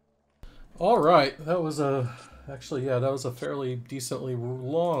 All right, that was actually, yeah, that was a fairly decently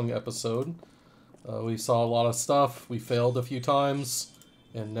long episode. We saw a lot of stuff. We failed a few times,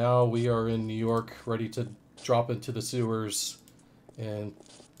 and now we are in New York, ready to drop into the sewers and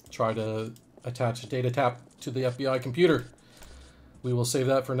try to attach a data tap to the FBI computer. We will save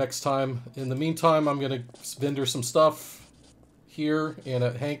that for next time. In the meantime, I'm going to vendor some stuff here and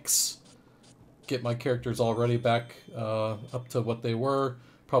at Hank's. Get my characters already back up to what they were.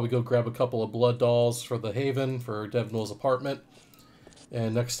 Probably go grab a couple of blood dolls for the Haven, for Devnill's apartment.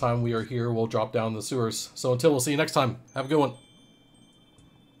 And next time we are here, we'll drop down the sewers. So until we'll see you next time, have a good one.